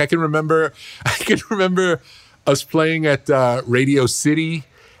great. Like I can remember us playing at Radio City,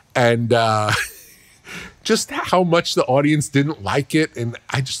 and just how much the audience didn't like it. And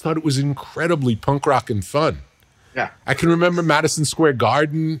I just thought it was incredibly punk rock and fun. Yeah. I can remember Madison Square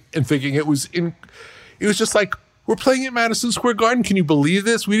Garden and thinking it was just like, we're playing at Madison Square Garden. Can you believe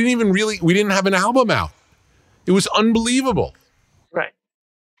this? We didn't have an album out. It was unbelievable. Right.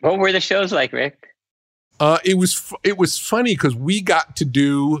 What were the shows like, Rick? It was funny because we got to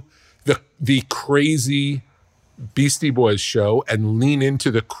do the crazy Beastie Boys show and lean into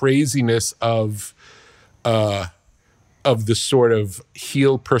the craziness of the sort of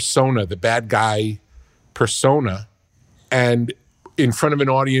heel persona, the bad guy persona, and in front of an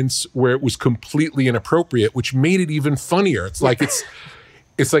audience where it was completely inappropriate, which made it even funnier. It's like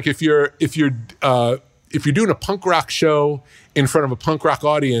it's like if you're doing a punk rock show in front of a punk rock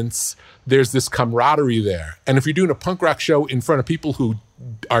audience, there's this camaraderie there. And if you're doing a punk rock show in front of people who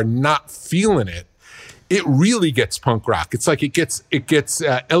are not feeling it, it really gets punk rock. It's like it gets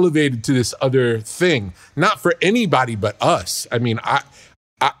elevated to this other thing, not for anybody but us. I mean, I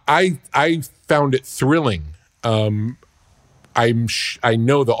found it thrilling. I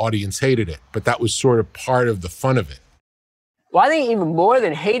know the audience hated it, but that was sort of part of the fun of it. Well, I think even more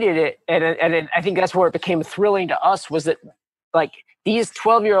than hated it, and I think that's where it became thrilling to us, was that like these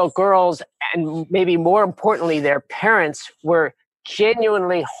 12-year-old girls, and maybe more importantly, their parents, were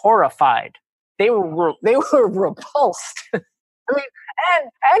genuinely horrified. They were repulsed. I mean,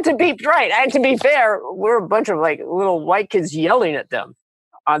 and to be right, and to be fair, we're a bunch of like little white kids yelling at them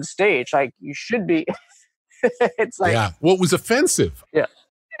on stage. Like, you should be. It's like, yeah. Well, it was offensive. Yeah.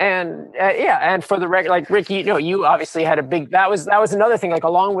 And for the record, like Rick, you obviously had a big. That was another thing. Like,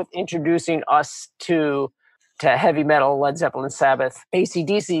 along with introducing us to heavy metal, Led Zeppelin, Sabbath,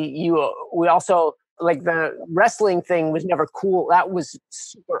 AC/DC, we also, like, the wrestling thing was never cool. That was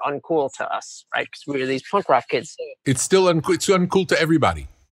super uncool to us, right? Because we were these punk rock kids. It's still it's uncool to everybody.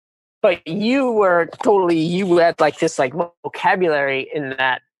 But you had like this like vocabulary in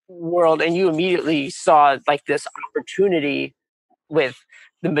that world, and you immediately saw like this opportunity with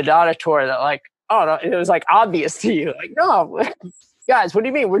the Madonna tour that, like, oh no, it was like obvious to you. Like, no, guys, what do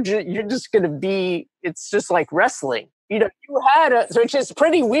you mean? You're just gonna be? It's just like wrestling. You had which is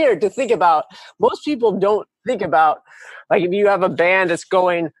pretty weird to think about. Most people don't think about, like, if you have a band that's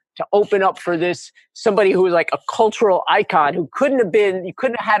going to open up for somebody who was like a cultural icon, you couldn't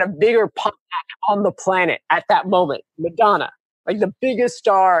have had a bigger punk act on the planet at that moment. Madonna, like the biggest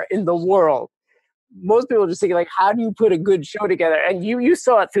star in the world. Most people just think, like, how do you put a good show together? And you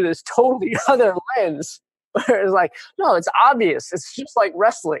saw it through this totally other lens, where it's like, no, it's obvious. It's just like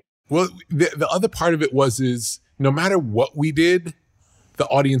wrestling. Well, the other part of it is no matter what we did, the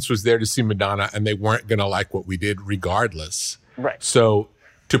audience was there to see Madonna, and they weren't going to like what we did regardless. Right. So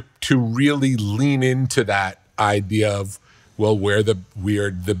to really lean into that idea of, well, we're the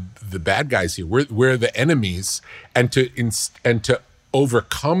bad guys here. We're the enemies, and to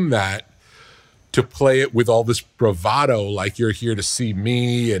overcome that, to play it with all this bravado, like you're here to see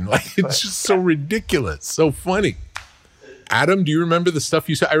me, and like it's just so ridiculous, so funny. Adam, do you remember the stuff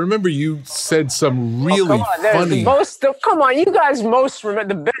you said? I remember you said some really funny. Come on, you guys most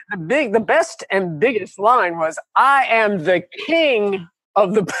remember the best and biggest line was, "I am the king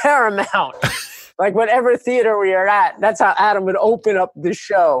of the Paramount." Like whatever theater we are at, that's how Adam would open up the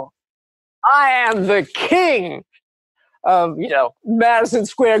show. I am the king of, Madison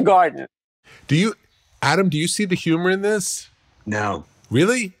Square Garden. Adam, do you see the humor in this? No.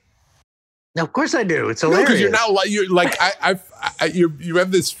 Really? No, of course I do. It's hilarious. No, because you're like you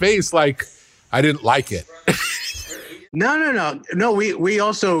have this face like I didn't like it. No. We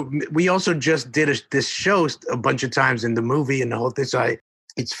also just did this show a bunch of times in the movie and the whole thing. So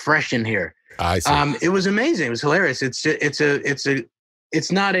it's fresh in here. I see. It was amazing. It was hilarious. It's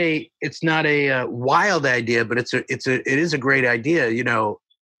not a wild idea, but it is a great idea.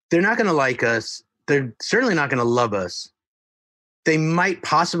 They're not going to like us. They're certainly not going to love us. They might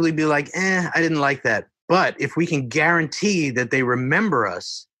possibly be like, I didn't like that. But if we can guarantee that they remember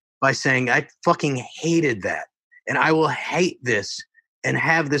us by saying, I fucking hated that, and I will hate this and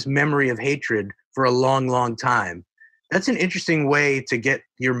have this memory of hatred for a long, long time, that's an interesting way to get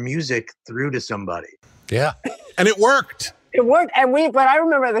your music through to somebody. Yeah. And it worked. It worked. But I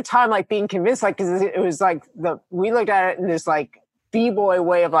remember at the time, like being convinced, like, cause it was like we looked at it in this like B-boy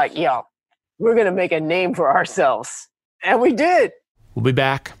way of like, yo, we're going to make a name for ourselves. And we did. We'll be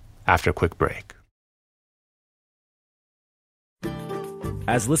back after a quick break.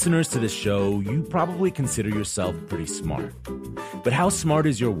 As listeners to this show, you probably consider yourself pretty smart. But how smart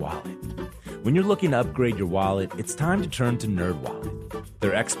is your wallet? When you're looking to upgrade your wallet, it's time to turn to NerdWallet.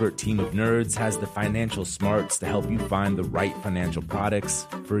 Their expert team of nerds has the financial smarts to help you find the right financial products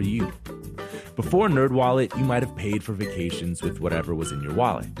for you. Before NerdWallet, you might have paid for vacations with whatever was in your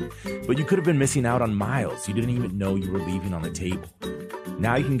wallet. But you could have been missing out on miles you didn't even know you were leaving on the table.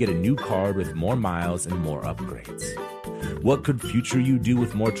 Now you can get a new card with more miles and more upgrades. What could future you do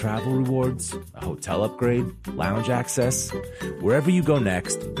with more travel rewards? A hotel upgrade? Lounge access? Wherever you go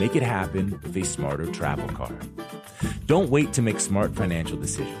next, make it happen with a smarter travel card. Don't wait to make smart financial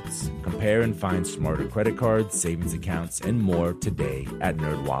decisions. Compare and find smarter credit cards, savings accounts, and more today at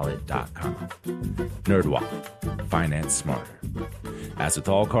nerdwallet.com. NerdWallet. Finance smarter. As with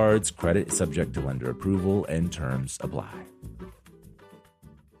all cards, credit is subject to lender approval and terms apply.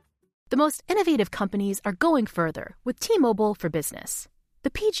 The most innovative companies are going further with T-Mobile for Business. The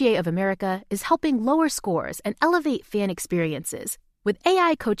PGA of America is helping lower scores and elevate fan experiences with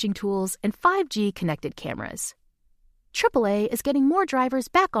AI coaching tools and 5G connected cameras. AAA is getting more drivers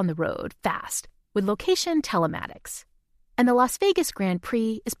back on the road fast with location telematics. And the Las Vegas Grand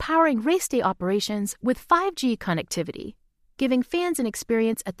Prix is powering race day operations with 5G connectivity, giving fans an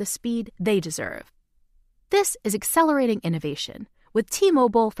experience at the speed they deserve. This is accelerating innovation with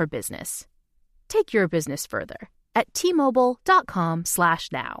T-Mobile for Business. Take your business further at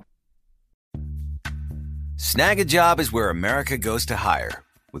T-Mobile.com/now. Snag a Job is where America goes to hire,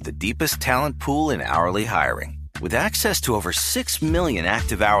 with the deepest talent pool in hourly hiring. With access to over 6 million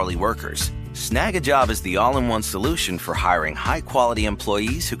active hourly workers, Snag a Job is the all-in-one solution for hiring high-quality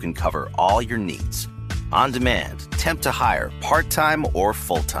employees who can cover all your needs. On demand, temp to hire, part-time or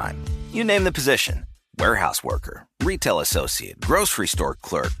full-time. You name the position. Warehouse worker, retail associate, grocery store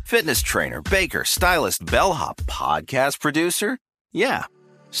clerk, fitness trainer, baker, stylist, bellhop, podcast producer? Yeah,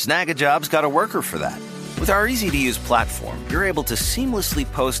 Snag a Job's got a worker for that. With our easy-to-use platform, you're able to seamlessly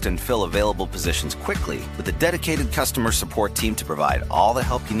post and fill available positions quickly with a dedicated customer support team to provide all the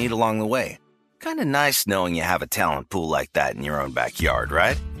help you need along the way. Kind of nice knowing you have a talent pool like that in your own backyard,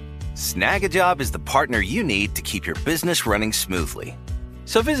 right? Snag a Job is the partner you need to keep your business running smoothly.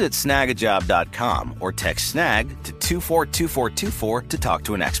 So visit snagajob.com or text snag to 242424 to talk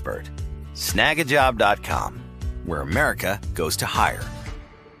to an expert. Snagajob.com, where America goes to hire.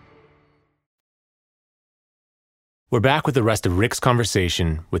 We're back with the rest of Rick's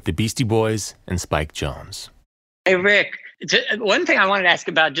conversation with the Beastie Boys and Spike Jonze. Hey, Rick, one thing I wanted to ask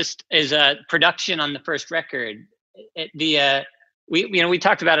about just is production on the first record. We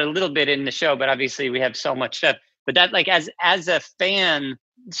talked about it a little bit in the show, but obviously we have so much stuff. But that, like, as a fan,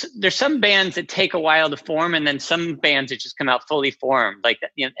 there's some bands that take a while to form, and then some bands that just come out fully formed, like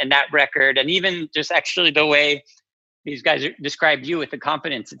that. And that record, and even just actually the way these guys described you with the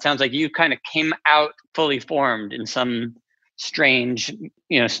confidence, it sounds like you kind of came out fully formed in some strange,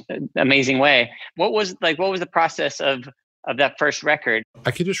 amazing way. What was the process of that first record? I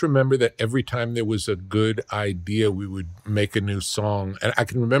can just remember that every time there was a good idea, we would make a new song. And I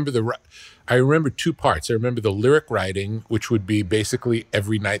can remember I remember two parts. I remember the lyric writing, which would be basically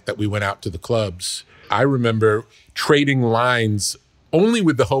every night that we went out to the clubs. I remember trading lines only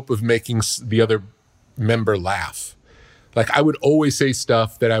with the hope of making the other member laugh. Like I would always say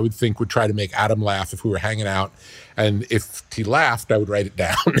stuff that I would think would try to make Adam laugh if we were hanging out. And if he laughed, I would write it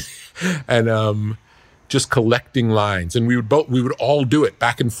down. And just collecting lines. And we would all do it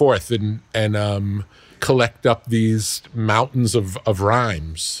back and forth and collect up these mountains of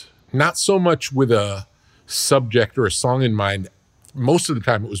rhymes. Not so much with a subject or a song in mind. Most of the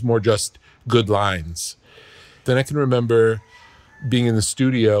time it was more just good lines. Then I can remember being in the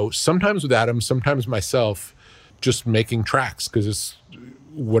studio, sometimes with Adam, sometimes myself, just making tracks because it's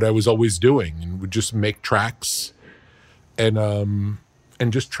what I was always doing, and would just make tracks and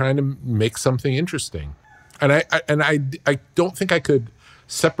just trying to make something interesting. And I don't think I could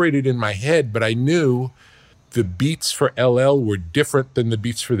separate it in my head, but I knew the beats for LL were different than the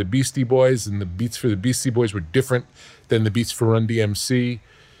beats for the Beastie Boys, and the beats for the Beastie Boys were different than the beats for Run DMC.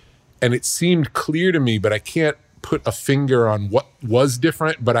 And it seemed clear to me, but I can't put a finger on what was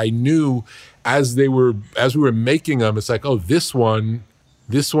different. But I knew as we were making them, it's like, oh, this one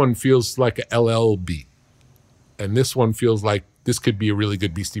feels like a LL beat, and this one feels like this could be a really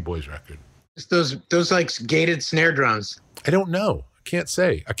good Beastie Boys record. It's those like gated snare drums. I don't know. I can't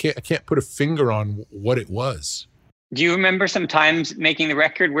say. I can't put a finger on what it was. Do you remember some times making the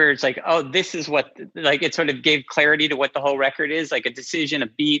record where it's like, oh, this is what, like it sort of gave clarity to what the whole record is, like a decision, a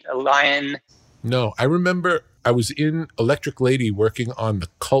beat, a line? No, I remember I was in Electric Lady working on the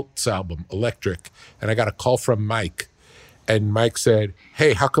Cults album, Electric, and I got a call from Mike, and Mike said,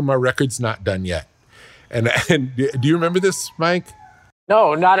 hey, how come our record's not done yet? And do you remember this, Mike?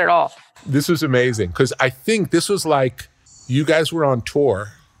 No, not at all. This was amazing, because I think this was like, you guys were on tour.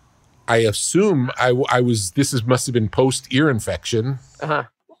 I assume I was, must have been post-ear infection. Uh-huh.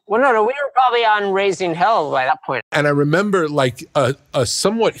 Well, no, we were probably on Raising Hell by that point. And I remember like a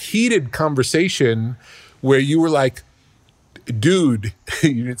somewhat heated conversation where you were like, dude,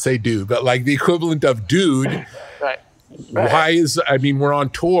 you didn't say dude, but like the equivalent of dude, Right. We're on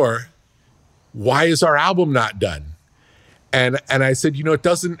tour. Why is our album not done? And I said, it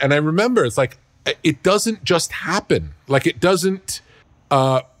doesn't, and I remember it's like, it doesn't just happen. Like it doesn't,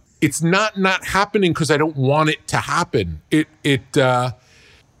 it's not happening because I don't want it to happen.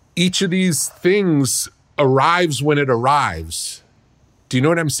 Each of these things arrives when it arrives. Do you know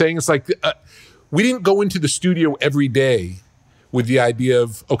what I'm saying? It's like, we didn't go into the studio every day with the idea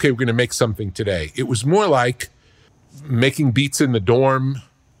of, okay, we're going to make something today. It was more like making beats in the dorm,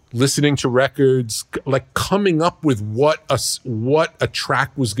 listening to records, like coming up with what a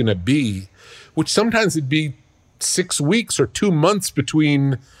track was going to be, which sometimes it'd be 6 weeks or 2 months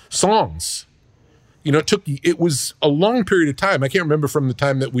between songs. It was a long period of time. I can't remember from the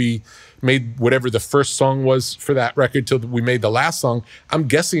time that we made whatever the first song was for that record till we made the last song. I'm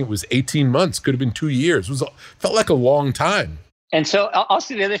guessing it was 18 months, could have been 2 years. Felt like a long time. And so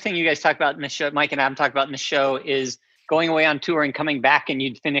also the other thing you guys talk about in the show, Mike and Adam talk about in the show, is going away on tour and coming back and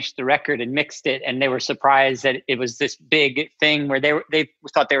you'd finished the record and mixed it, and they were surprised that it was this big thing where they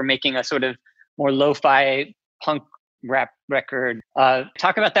thought they were making a sort of more lo-fi punk rap record.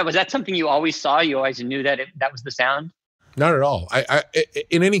 Talk about that. Was that something you always saw? You always knew that that was the sound? Not at all.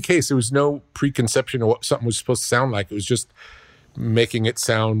 In any case, there was no preconception of what something was supposed to sound like. It was just making it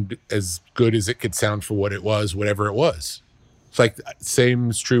sound as good as it could sound for what it was, whatever it was. It's like same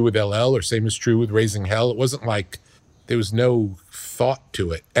is true with LL, or same is true with Raising Hell. It wasn't like there was no thought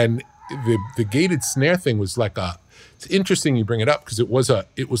to it. And the gated snare thing was like it's interesting you bring it up, because it was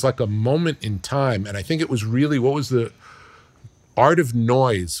like a moment in time. And I think it was really, what was the Art of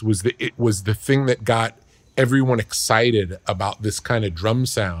Noise was the thing that got everyone excited about this kind of drum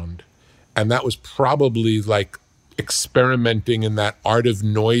sound. And that was probably like experimenting in that Art of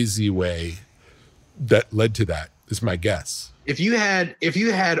Noisy way that led to that, is my guess. If you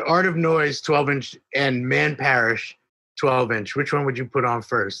had Art of Noise 12-inch and Man Parish 12-inch, which one would you put on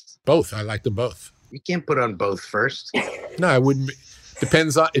first? Both. I like them both. You can't put on both first. No, I wouldn't.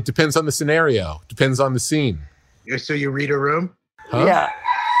 It depends on the scenario. Depends on the scene. So you read a room? Huh? Yeah.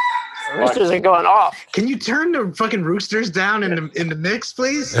 Roosters are going off. Can you turn the fucking roosters down in the mix,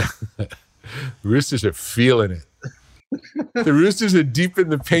 please? Roosters are feeling it. The Roosters are deep in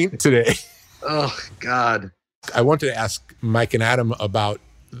the paint today. Oh, God. I wanted to ask Mike and Adam about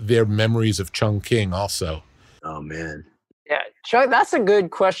their memories of Chung King also. Oh, man. Yeah, Chuck, that's a good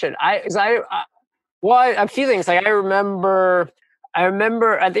question. A few things. Like I remember,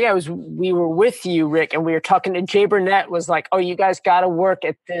 I think we were with you, Rick, and we were talking to Jay Burnett was like, oh, you guys got to work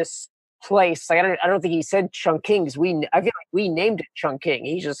at this place. Like, I don't think he said Chung King, because I feel like we named it Chung King.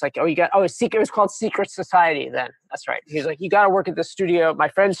 He's just like, it was called Secret Society then. That's right. He was like, you got to work at the studio, my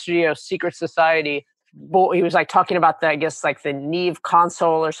friend's studio, Secret Society. He was like talking about the Neve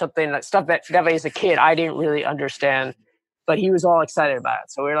console or something, like stuff that definitely as a kid, I didn't really understand. but he was all excited about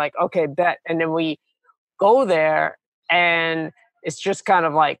it. So we were like, okay, bet. And then we go there, and it's just kind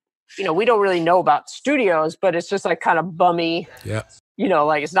of like, we don't really know about studios, but it's just like kind of bummy. Yeah.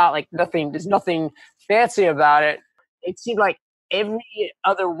 Like it's not like there's nothing fancy about it. It seemed like every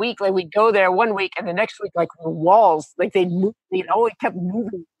other week, like we'd go there one week, and the next week, like the walls, like they'd always kept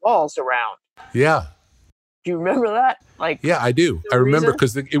moving walls around. Yeah. Do you remember that? Yeah, I do. I remember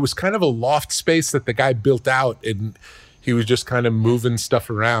because it was kind of a loft space that the guy built out, and he was just kind of moving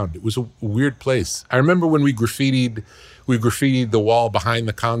stuff around. It was a weird place. I remember when we graffitied the wall behind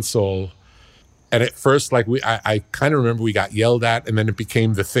the console. And at first, I kind of remember we got yelled at, and then it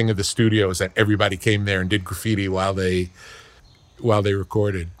became the thing of the studios that everybody came there and did graffiti while they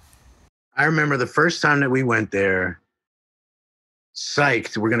recorded. I remember the first time that we went there,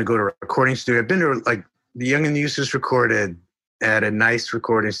 psyched, we're going to go to a recording studio. I've been to the Young and the Useless recorded at a nice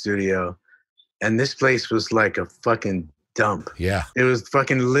recording studio, and this place was like a fucking dump. Yeah. It was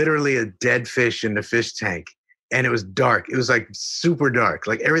fucking literally a dead fish in the fish tank, and it was dark. It was like super dark.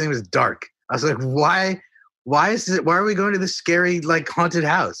 Like everything was dark. I was like, why are we going to this scary, like, haunted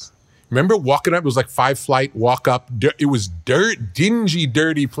house? Remember walking up, it was like 5 flight, walk up. It was dingy,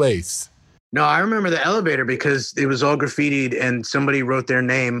 dirty place. No, I remember the elevator because it was all graffitied and somebody wrote their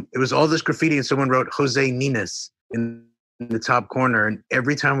name. It was all this graffiti and someone wrote Jose Ninas in the top corner. And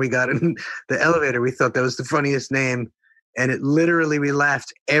every time we got in the elevator, we thought that was the funniest name. And it literally, we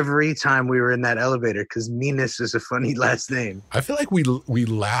laughed every time we were in that elevator because Ninas is a funny last name. I feel like we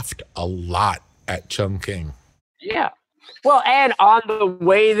laughed a lot at Chungking. Yeah. Well, and on the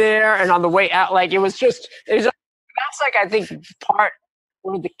way there and on the way out, like that's like, I think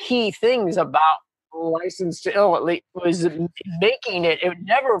one of the key things about License to Ill, at least, was making it. It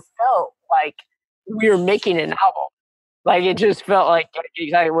never felt like we were making an album. Like it just felt like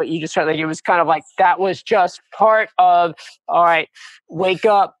exactly what you just said. Like it was kind of like that was just part of, all right, wake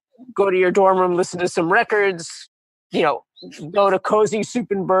up, go to your dorm room, listen to some records, go to Cozy Soup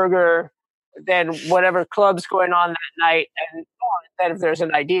and Burger, then whatever club's going on that night, and then if there's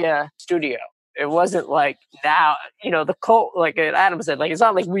an idea, studio. It wasn't like now, the cult, like Adam said, like it's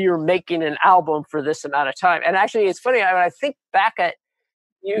not like we were making an album for this amount of time. And actually, it's funny, when I think back at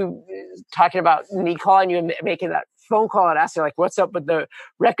you talking about me calling you and making that phone call and asking like, what's up with the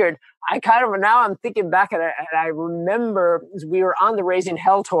record? Now I'm thinking back at it, and I remember we were on the Raising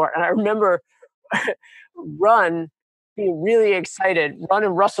Hell tour, and I remember Run being really excited, Run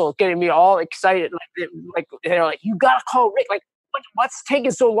and Russell getting me all excited, like they're like, you gotta call Rick, like what's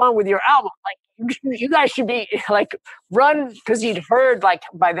taking so long with your album? Like you guys should be like Run, because he'd heard like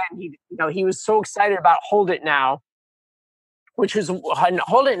by then he was so excited about Hold It Now. Which was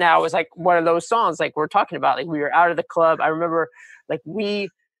Hold It Now was like one of those songs like we're talking about. Like we were out of the club. I remember we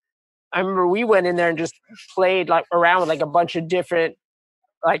went in there and just played like around with like a bunch of different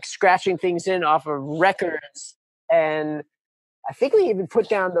like scratching things in off of records. And I think we even put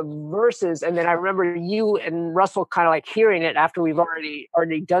down the verses. And then I remember you and Russell kind of like hearing it after we've already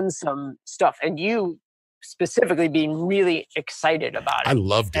done some stuff. And you specifically being really excited about it. I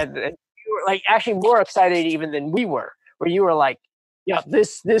loved it. And you were like actually more excited even than we were. Where you were like, yeah,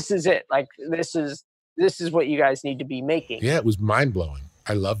 this is it. Like this is what you guys need to be making. Yeah, it was mind blowing.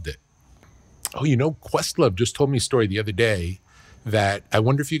 I loved it. Oh, Questlove just told me a story the other day that I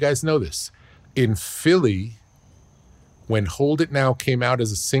wonder if you guys know this. In Philly, when Hold It Now came out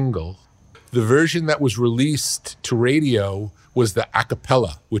as a single, the version that was released to radio was the a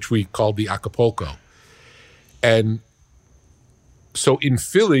cappella, which we called the Acapulco. And so in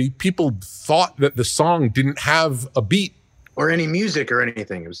Philly, people thought that the song didn't have a beat or any music or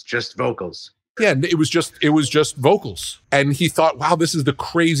anything. It was just vocals. Yeah, it was just vocals. And he thought, wow, this is the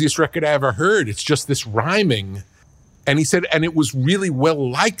craziest record I ever heard. It's just this rhyming. And he said, and it was really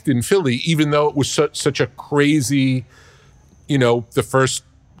well liked in Philly, even though it was such a crazy, the first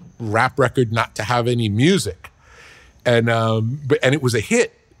rap record not to have any music. And it was a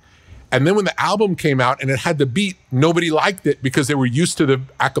hit. And then when the album came out and it had the beat, nobody liked it because they were used to the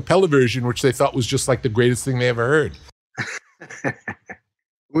a cappella version, which they thought was just like the greatest thing they ever heard.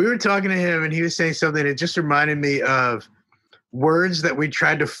 We were talking to him and he was saying something that just reminded me of words that we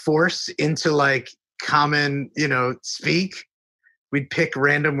tried to force into like common, speak. We'd pick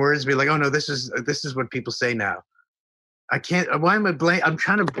random words, be like, oh no, this is what people say now. I can't, why am I blank? I'm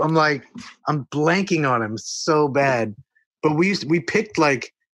blanking on him so bad. But we picked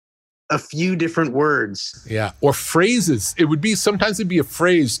like a few different words. Yeah. Or phrases. Sometimes it'd be a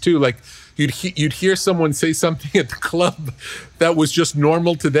phrase too. Like you'd hear someone say something at the club that was just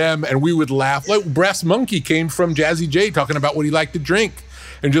normal to them and we would laugh. Like Brass Monkey came from Jazzy J talking about what he liked to drink.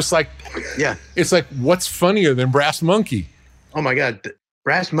 And just like, yeah, it's like, what's funnier than Brass Monkey? Oh my God.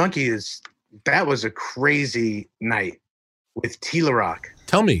 Brass Monkey that was a crazy night with Tila Rock.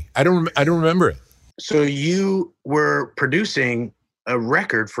 Tell me. I don't remember it. So you were producing a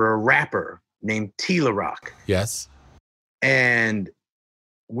record for a rapper named Tila Rock. Yes. And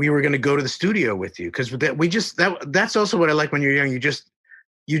we were going to go to the studio with you because that's also what I like when you're young.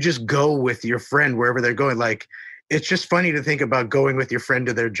 You just go with your friend wherever they're going. Like, it's just funny to think about going with your friend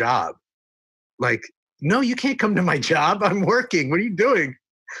to their job. Like, no, you can't come to my job. I'm working. What are you doing?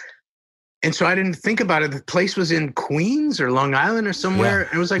 And so I didn't think about it. The place was in Queens or Long Island or somewhere.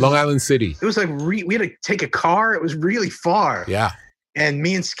 Yeah. It was like Long Island City. It was like we had to take a car. It was really far. Yeah. And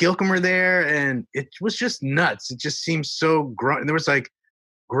me and Skilcom were there, and it was just nuts. It just seemed so grown. There was like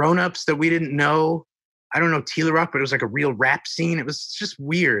grown-ups that we didn't know. I don't know Tila Rock, but it was like a real rap scene. It was just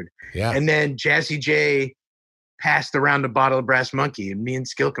weird. Yeah. And then Jazzy J passed around a bottle of Brass Monkey, and me and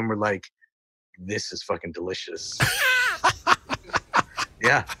Skilcom were like, this is fucking delicious.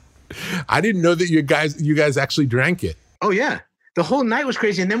 Yeah. I didn't know that you guys actually drank it. Oh, yeah. The whole night was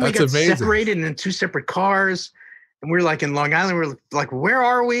crazy. And then we got separated in two separate cars. And we were like in Long Island. We were like, where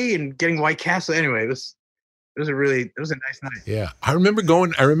are we? And getting White Castle. Anyway, it was a nice night. Yeah. I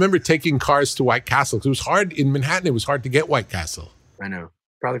remember taking cars to White Castle. It was hard in Manhattan. It was hard to get White Castle. I know.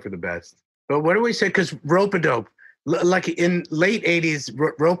 Probably for the best. But what do we say? Because rope-a-dope, like in late 80s,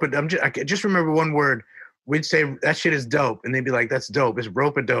 rope-a-dope, I just remember one word. We'd say, that shit is dope. And they'd be like, that's dope. It's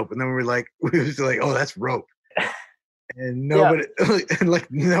rope-a-dope. And then we was like, oh, that's rope. And nobody,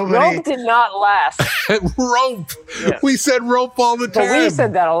 nobody. Rope did not last. Rope. Yeah. We said rope all the time. But we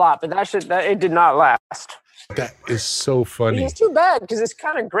said that a lot, but it did not last. That is so funny. It's too bad because it's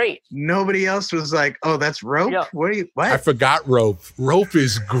kind of great. Nobody else was like, oh, that's rope? Yeah. What? I forgot rope. Rope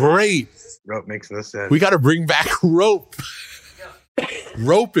is great. Rope makes no sense. We got to bring back rope.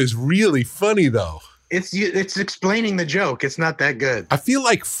 Rope is really funny, though. It's explaining the joke. It's not that good. I feel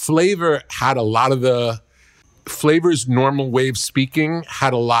like Flavor had a lot of Flavor's normal way of speaking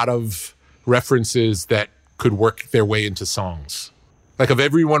had a lot of references that could work their way into songs. Like, of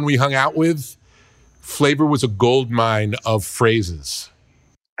everyone we hung out with, Flavor was a gold mine of phrases.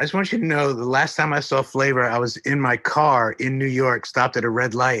 I just want you to know, the last time I saw Flavor, I was in my car in New York, stopped at a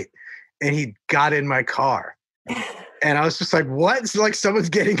red light, and he got in my car. And I was just like, what? It's like someone's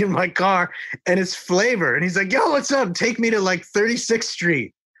getting in my car, and it's Flavor. And he's like, yo, what's up? Take me to like 36th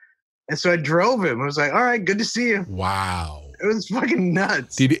Street. And so I drove him. I was like, all right, good to see you. Wow. It was fucking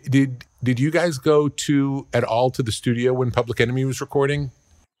nuts. Did you guys go at all to the studio when Public Enemy was recording?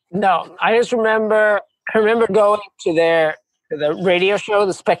 No, I just remember going to the radio show,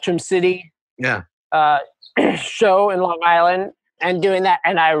 the Spectrum City show in Long Island, and doing that.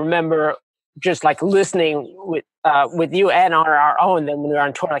 And I remember just like listening with you and on our own, then when we were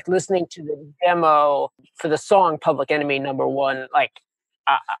on tour, like listening to the demo for the song Public Enemy #1, like,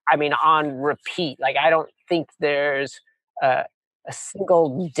 I mean, on repeat. Like, I don't think there's a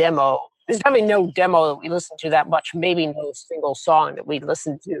single demo. There's probably no demo that we listen to that much, maybe no single song that we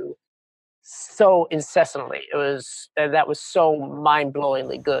listened to so incessantly. That was so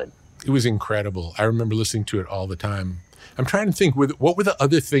mind-blowingly good. It was incredible. I remember listening to it all the time. I'm trying to think, what were the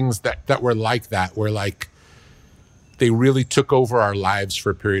other things that were like that, where like they really took over our lives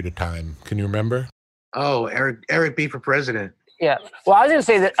for a period of time? Can you remember? Oh, Eric B. for president. Yeah. Well, I was going to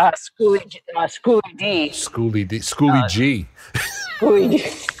say that Schoolie D. Schoolie G.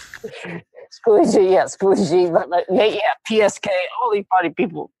 Schoolie G. Yeah, Schoolie G. But PSK, all these party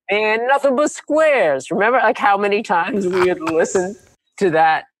people. And nothing but squares. Remember, like, how many times we would listen to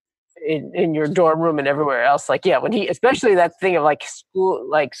that in your dorm room and everywhere else? Like, yeah, when especially that thing of like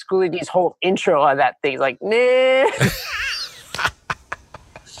Schoolie D's whole intro on that thing, like, nah.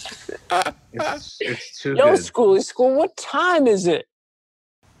 It's too Yo, good. Schoolie, what time is it?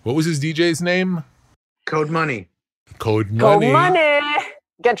 What was his DJ's name? Code Money. Code Code Money. Money.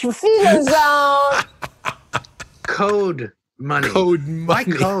 Get your feelings on. Code Money. Code Money. My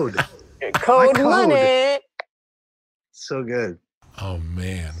code. Code My code. Money. So good. Oh,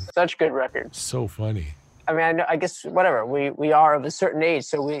 man. Such good records. So funny. I mean, I guess whatever. We are of a certain age,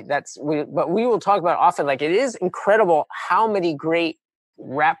 so but we will talk about it often. Like, it is incredible how many great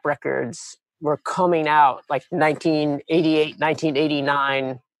rap records were coming out, like 1988,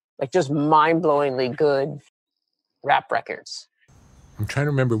 1989, like just mind-blowingly good rap records. I'm trying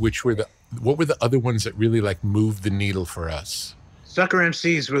to remember what were the other ones that really like moved the needle for us? Sucker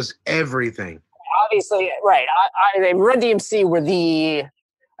MCs was everything. Obviously, right. Run DMC were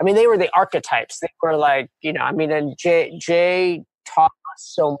they were the archetypes. They were like, and Jay taught us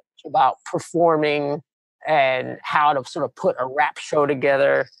so much about performing and how to sort of put a rap show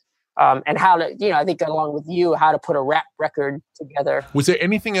together. and how to, I think along with you, how to put a rap record together. Was there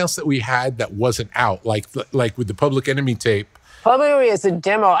anything else that we had that wasn't out, like with the Public Enemy tape? Public Enemy is a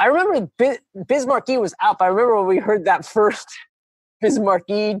demo. I remember Biz Markie was out, but I remember when we heard that first Biz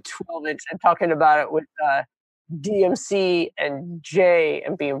Markie 12-inch and talking about it with DMC and Jay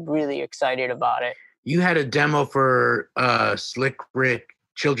and being really excited about it. You had a demo for Slick Rick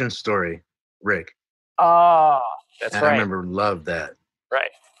Children's Story, Rick. Oh, that's and right. I remember, loved that. Right.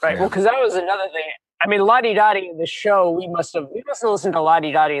 Yeah. Well, because that was another thing. I mean, Lottie Dottie in the show, we must have listened to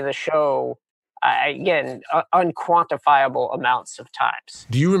Lottie Dottie in the show, again, unquantifiable amounts of times.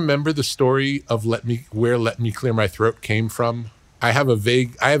 Do you remember the story of where Let Me Clear My Throat came from? I have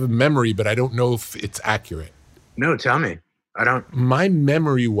a memory, but I don't know if it's accurate. No, tell me. I don't. My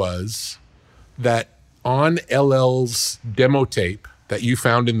memory was that on LL's demo tape that you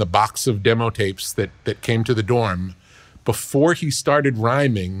found in the box of demo tapes that came to the dorm, before he started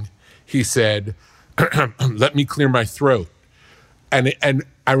rhyming, he said, "Let me clear my throat." And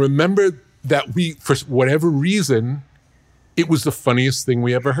I remember that for whatever reason, it was the funniest thing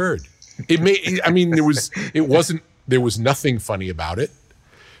we ever heard. There was nothing funny about it,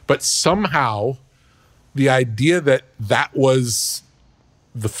 but somehow the idea that was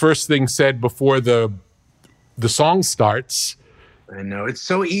the first thing said before the song starts. I know, it's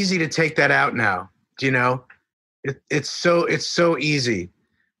so easy to take that out now. It's so easy,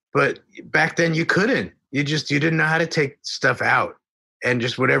 but back then you couldn't. You didn't know how to take stuff out, and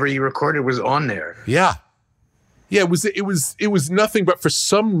just whatever you recorded was on there. Yeah. It was nothing, but for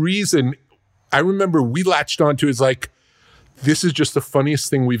some reason, I remember we latched onto it as like, this is just the funniest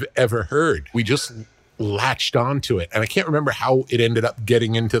thing we've ever heard. We just latched onto it, and I can't remember how it ended up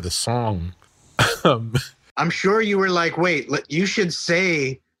getting into the song. I'm sure you were like, wait, you should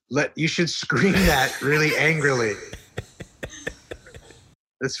scream that really angrily.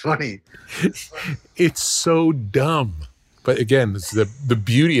 That's funny. It's so dumb. But again, it's the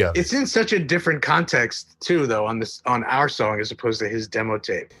beauty of it. It's in such a different context too, though, on our song as opposed to his demo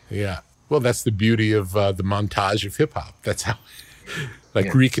tape. Yeah. Well, that's the beauty of the montage of hip hop. That's how,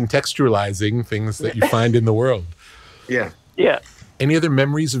 recontextualizing things that you find in the world. Yeah. Yeah. Any other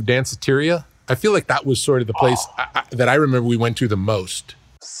memories of Danceteria? I feel like that was sort of the place that I remember we went to the most.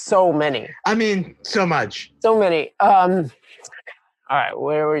 So many. I mean, so much. So many. All right,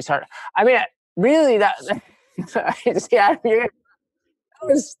 where were we starting? I mean, really, that was definitely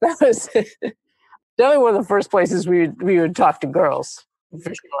one of the first places we would talk to girls.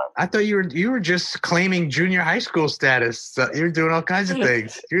 For sure. I thought you were just claiming junior high school status. So you were doing all kinds of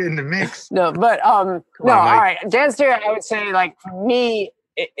things. You're in the mix. No, but all right. Danceteria, I would say, like, for me,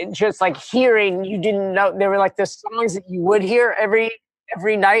 it just like hearing, you didn't know, there were like the songs that you would hear every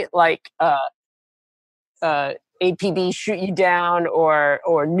night, like APB Shoot You Down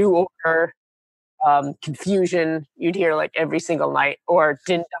or New Order, Confusion, you'd hear like every single night, or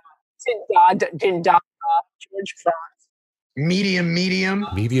Din Da, George Franz. Medium.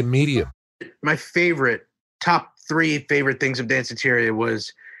 My top 3 favorite things of Danceteria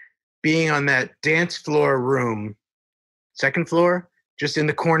was being on that dance floor room, second floor, just in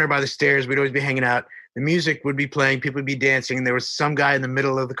the corner by the stairs. We'd always be hanging out. The music would be playing, people would be dancing, and there was some guy in the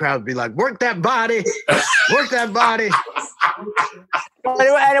middle of the crowd would be like, "Work that body, work that body."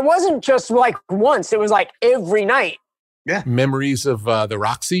 And it wasn't just like once; it was like every night. Yeah. Memories of the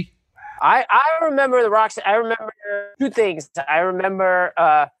Roxy. I remember the Roxy. I remember 2 things. I remember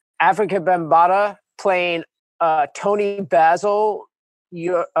Africa Bambaataa playing Tony Basil,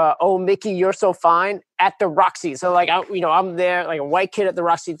 "Oh Mickey, You're So Fine" at the Roxy. So like I'm there, like a white kid at the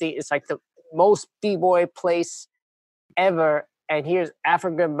Roxy thing. It's like the most b-boy place ever, and here's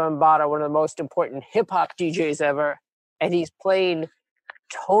African Bambaataa, one of the most important hip-hop DJs ever, and he's playing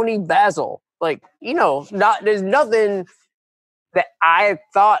Tony Basil. Like, there's nothing that I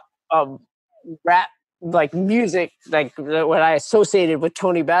thought of rap, like music, like when I associated with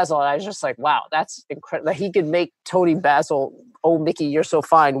Tony Basil, and I was just like, wow, that's incredible. Like, he could make Tony Basil, "Oh Mickey, You're So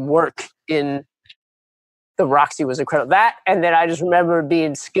Fine" work in the Roxy was incredible. That, and then I just remember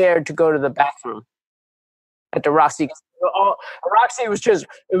being scared to go to the bathroom at the Roxy. Roxy was just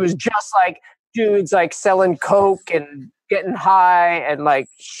like dudes like selling coke and getting high, and like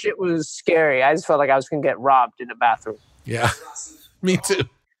shit was scary. I just felt like I was gonna get robbed in the bathroom. Yeah, me too.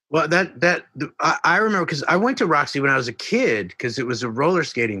 Well, I remember because I went to Roxy when I was a kid because it was a roller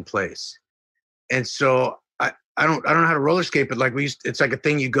skating place, and so I don't know how to roller skate, but like it's like a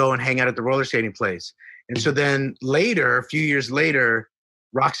thing, you go and hang out at the roller skating place. And so then later, a few years later,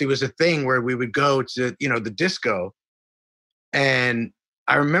 Roxy was a thing where we would go to, the disco. And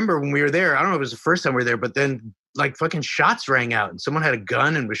I remember when we were there, I don't know if it was the first time we were there, but then like fucking shots rang out and someone had a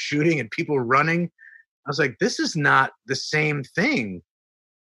gun and was shooting and people were running. I was like, this is not the same thing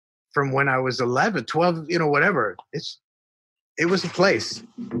from when I was 11, 12, whatever. It was a place.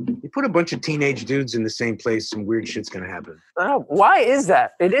 You put a bunch of teenage dudes in the same place, some weird shit's going to happen. Why is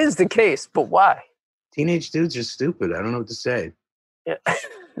that? It is the case, but why? Teenage dudes are stupid. I don't know what to say. Yeah.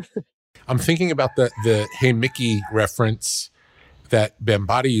 I'm thinking about the Hey Mickey reference that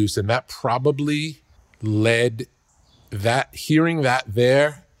Bambaataa used, and that probably led that, hearing that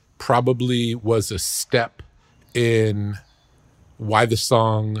there probably was a step in why the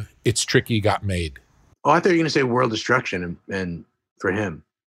song It's Tricky got made. Oh, I thought you were going to say World Destruction and for him.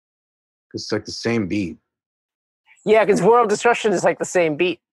 Because it's like the same beat. Yeah, because World Destruction is like the same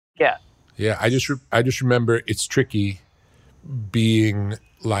beat. Yeah. Yeah, I just remember It's Tricky being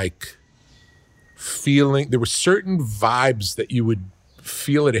like feeling, there were certain vibes that you would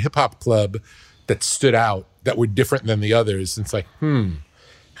feel at a hip hop club that stood out that were different than the others. And it's like,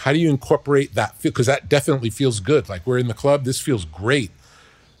 how do you incorporate that feel? Because that definitely feels good. Like, we're in the club, this feels great.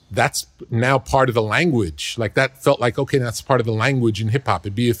 That's now part of the language. Like, that felt like, okay, that's part of the language in hip hop.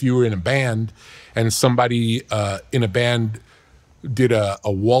 It'd be if you were in a band and somebody in a band did a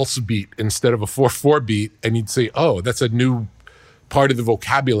waltz beat instead of a 4/4 beat, and you'd say, oh, that's a new part of the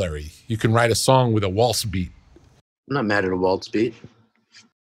vocabulary. You can write a song with a waltz beat. I'm not mad at a waltz beat.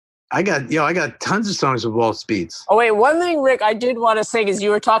 I got tons of songs with waltz beats. Oh, wait, one thing, Rick, I did want to say is you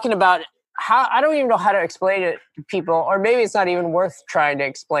were talking about how, I don't even know how to explain it to people, or maybe it's not even worth trying to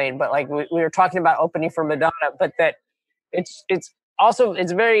explain, but like we were talking about opening for Madonna, but that it's also,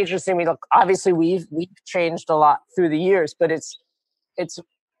 it's very interesting. Obviously we've changed a lot through the years, but it's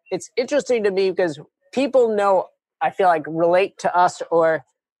interesting to me because people know, I feel like, relate to us, or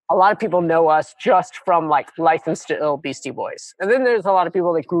a lot of people know us just from like Licensed to Ill, Beastie Boys. And then there's a lot of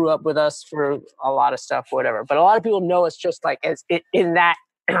people that grew up with us for a lot of stuff, whatever. But a lot of people know us just like as in that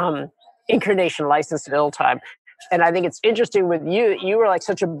incarnation, Licensed to Ill time. And I think it's interesting with you. You were like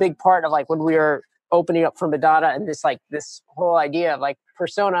such a big part of like when we were opening up for Madonna and this whole idea of like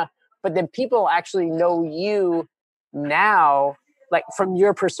persona. But then people actually know you now, like from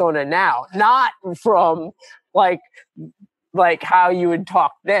your persona now, not from like how you would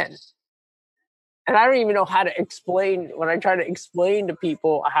talk then. And I don't even know how to explain, when I try to explain to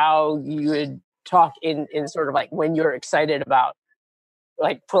people how you would talk in sort of like when you're excited about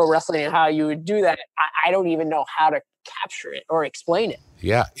like pro wrestling and how you would do that. I don't even know how to capture it or explain it.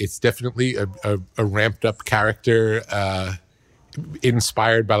 Yeah, it's definitely a ramped up character,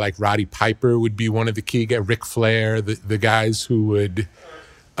 inspired by like Roddy Piper would be one of the key guys, Ric Flair, the guys who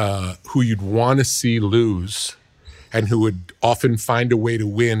you'd want to see lose and who would often find a way to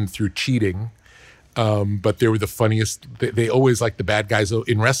win through cheating. But they were the funniest. They always, like the bad guys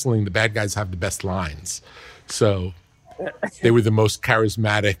in wrestling, the bad guys have the best lines. So they were the most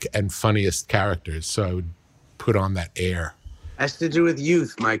charismatic and funniest characters. So I would put on that air. Has to do with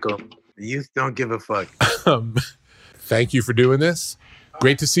youth, Michael. The youth don't give a fuck. Thank you for doing this.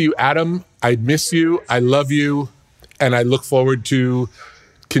 Great to see you, Adam. I miss you. I love you. And I look forward to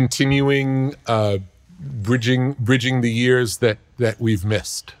continuing bridging the years that we've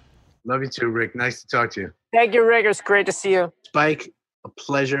missed. Love you too, Rick. Nice to talk to you. Thank you, Rick. It's great to see you. Spike, a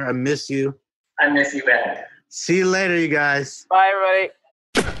pleasure. I miss you. I miss you back. See you later, you guys. Bye, everybody.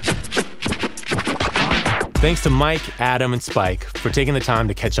 Thanks to Mike, Adam, and Spike for taking the time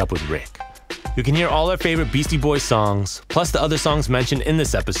to catch up with Rick. You can hear all our favorite Beastie Boys songs, plus the other songs mentioned in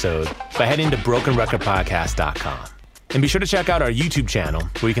this episode, by heading to brokenrecordpodcast.com. And be sure to check out our YouTube channel,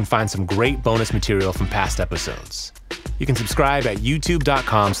 where you can find some great bonus material from past episodes. You can subscribe at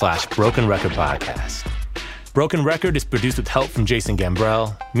youtube.com/brokenrecordpodcast. Broken Record is produced with help from Jason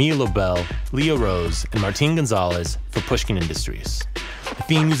Gambrell, Mia Lobel, Leo Rose, and Martin Gonzalez for Pushkin Industries. The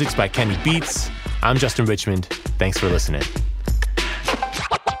theme music's by Kenny Beats. I'm Justin Richmond. Thanks for listening.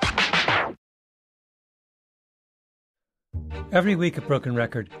 Every week at Broken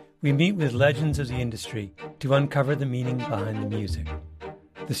Record, we meet with legends of the industry to uncover the meaning behind the music,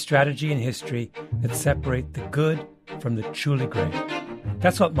 the strategy and history that separate the good from the truly great.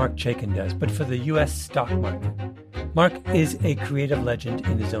 That's what Mark Chaikin does, but for the U.S. stock market. Mark is a creative legend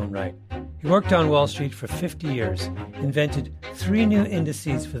in his own right. He worked on Wall Street for 50 years, invented 3 new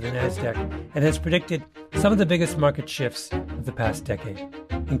indices for the NASDAQ, and has predicted some of the biggest market shifts of the past decade,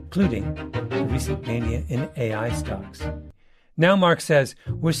 including the recent mania in AI stocks. Now, Mark says,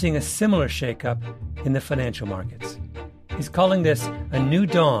 we're seeing a similar shakeup in the financial markets. He's calling this a new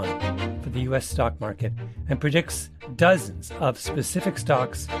dawn for the U.S. stock market and predicts dozens of specific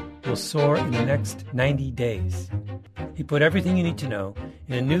stocks will soar in the next 90 days. He put everything you need to know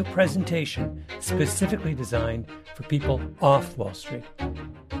in a new presentation specifically designed for people off Wall Street.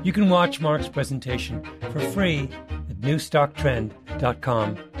 You can watch Mark's presentation for free at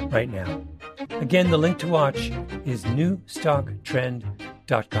newstocktrend.com right now. Again, the link to watch is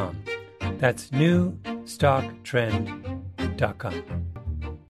newstocktrend.com. That's newstocktrend.com.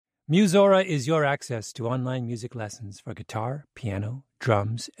 Musora is your access to online music lessons for guitar, piano,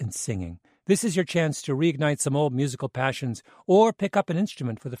 drums, and singing. This is your chance to reignite some old musical passions or pick up an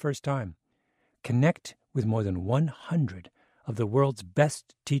instrument for the first time. Connect with more than 100 of the world's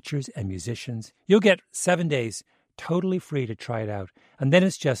best teachers and musicians. You'll get 7 days totally free to try it out, and then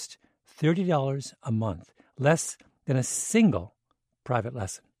it's just $30 a month, less than a single private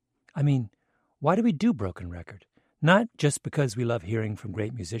lesson. I mean, why do we do Broken Record? Not just because we love hearing from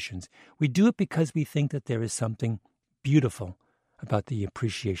great musicians. We do it because we think that there is something beautiful about the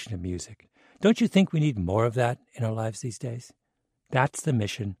appreciation of music. Don't you think we need more of that in our lives these days? That's the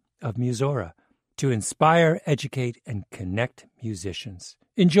mission of Musora, to inspire, educate, and connect musicians.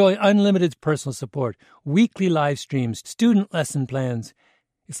 Enjoy unlimited personal support, weekly live streams, student lesson plans.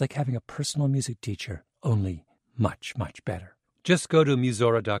 It's like having a personal music teacher, only much, much better. Just go to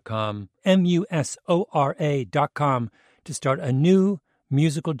Musora.com, Musora.com, to start a new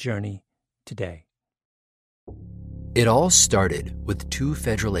musical journey today. It all started with two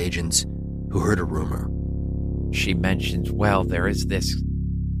federal agents who heard a rumor. She mentioned, well, there is this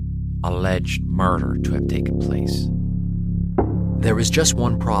alleged murder to have taken place. There was just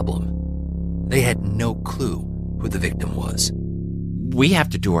one problem. They had no clue who the victim was. We have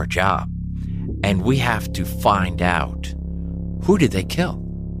to do our job, and we have to find out, who did they kill?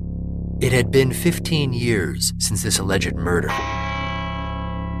 It had been 15 years since this alleged murder.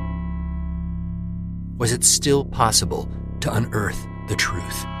 Was it still possible to unearth the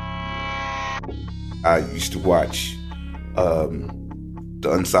truth? I used to watch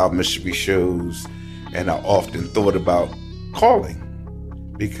the Unsolved Mystery shows, and I often thought about calling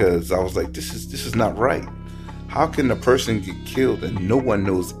because I was like, this is not right. How can a person get killed and no one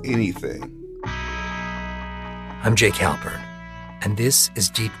knows anything? I'm Jake Halpern, and this is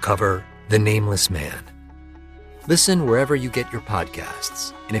Deep Cover, The Nameless Man. Listen wherever you get your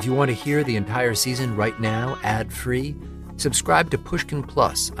podcasts. And if you want to hear the entire season right now, ad-free, subscribe to Pushkin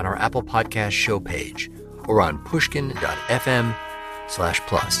Plus on our Apple Podcast show page or on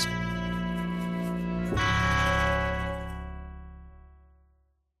pushkin.fm/plus.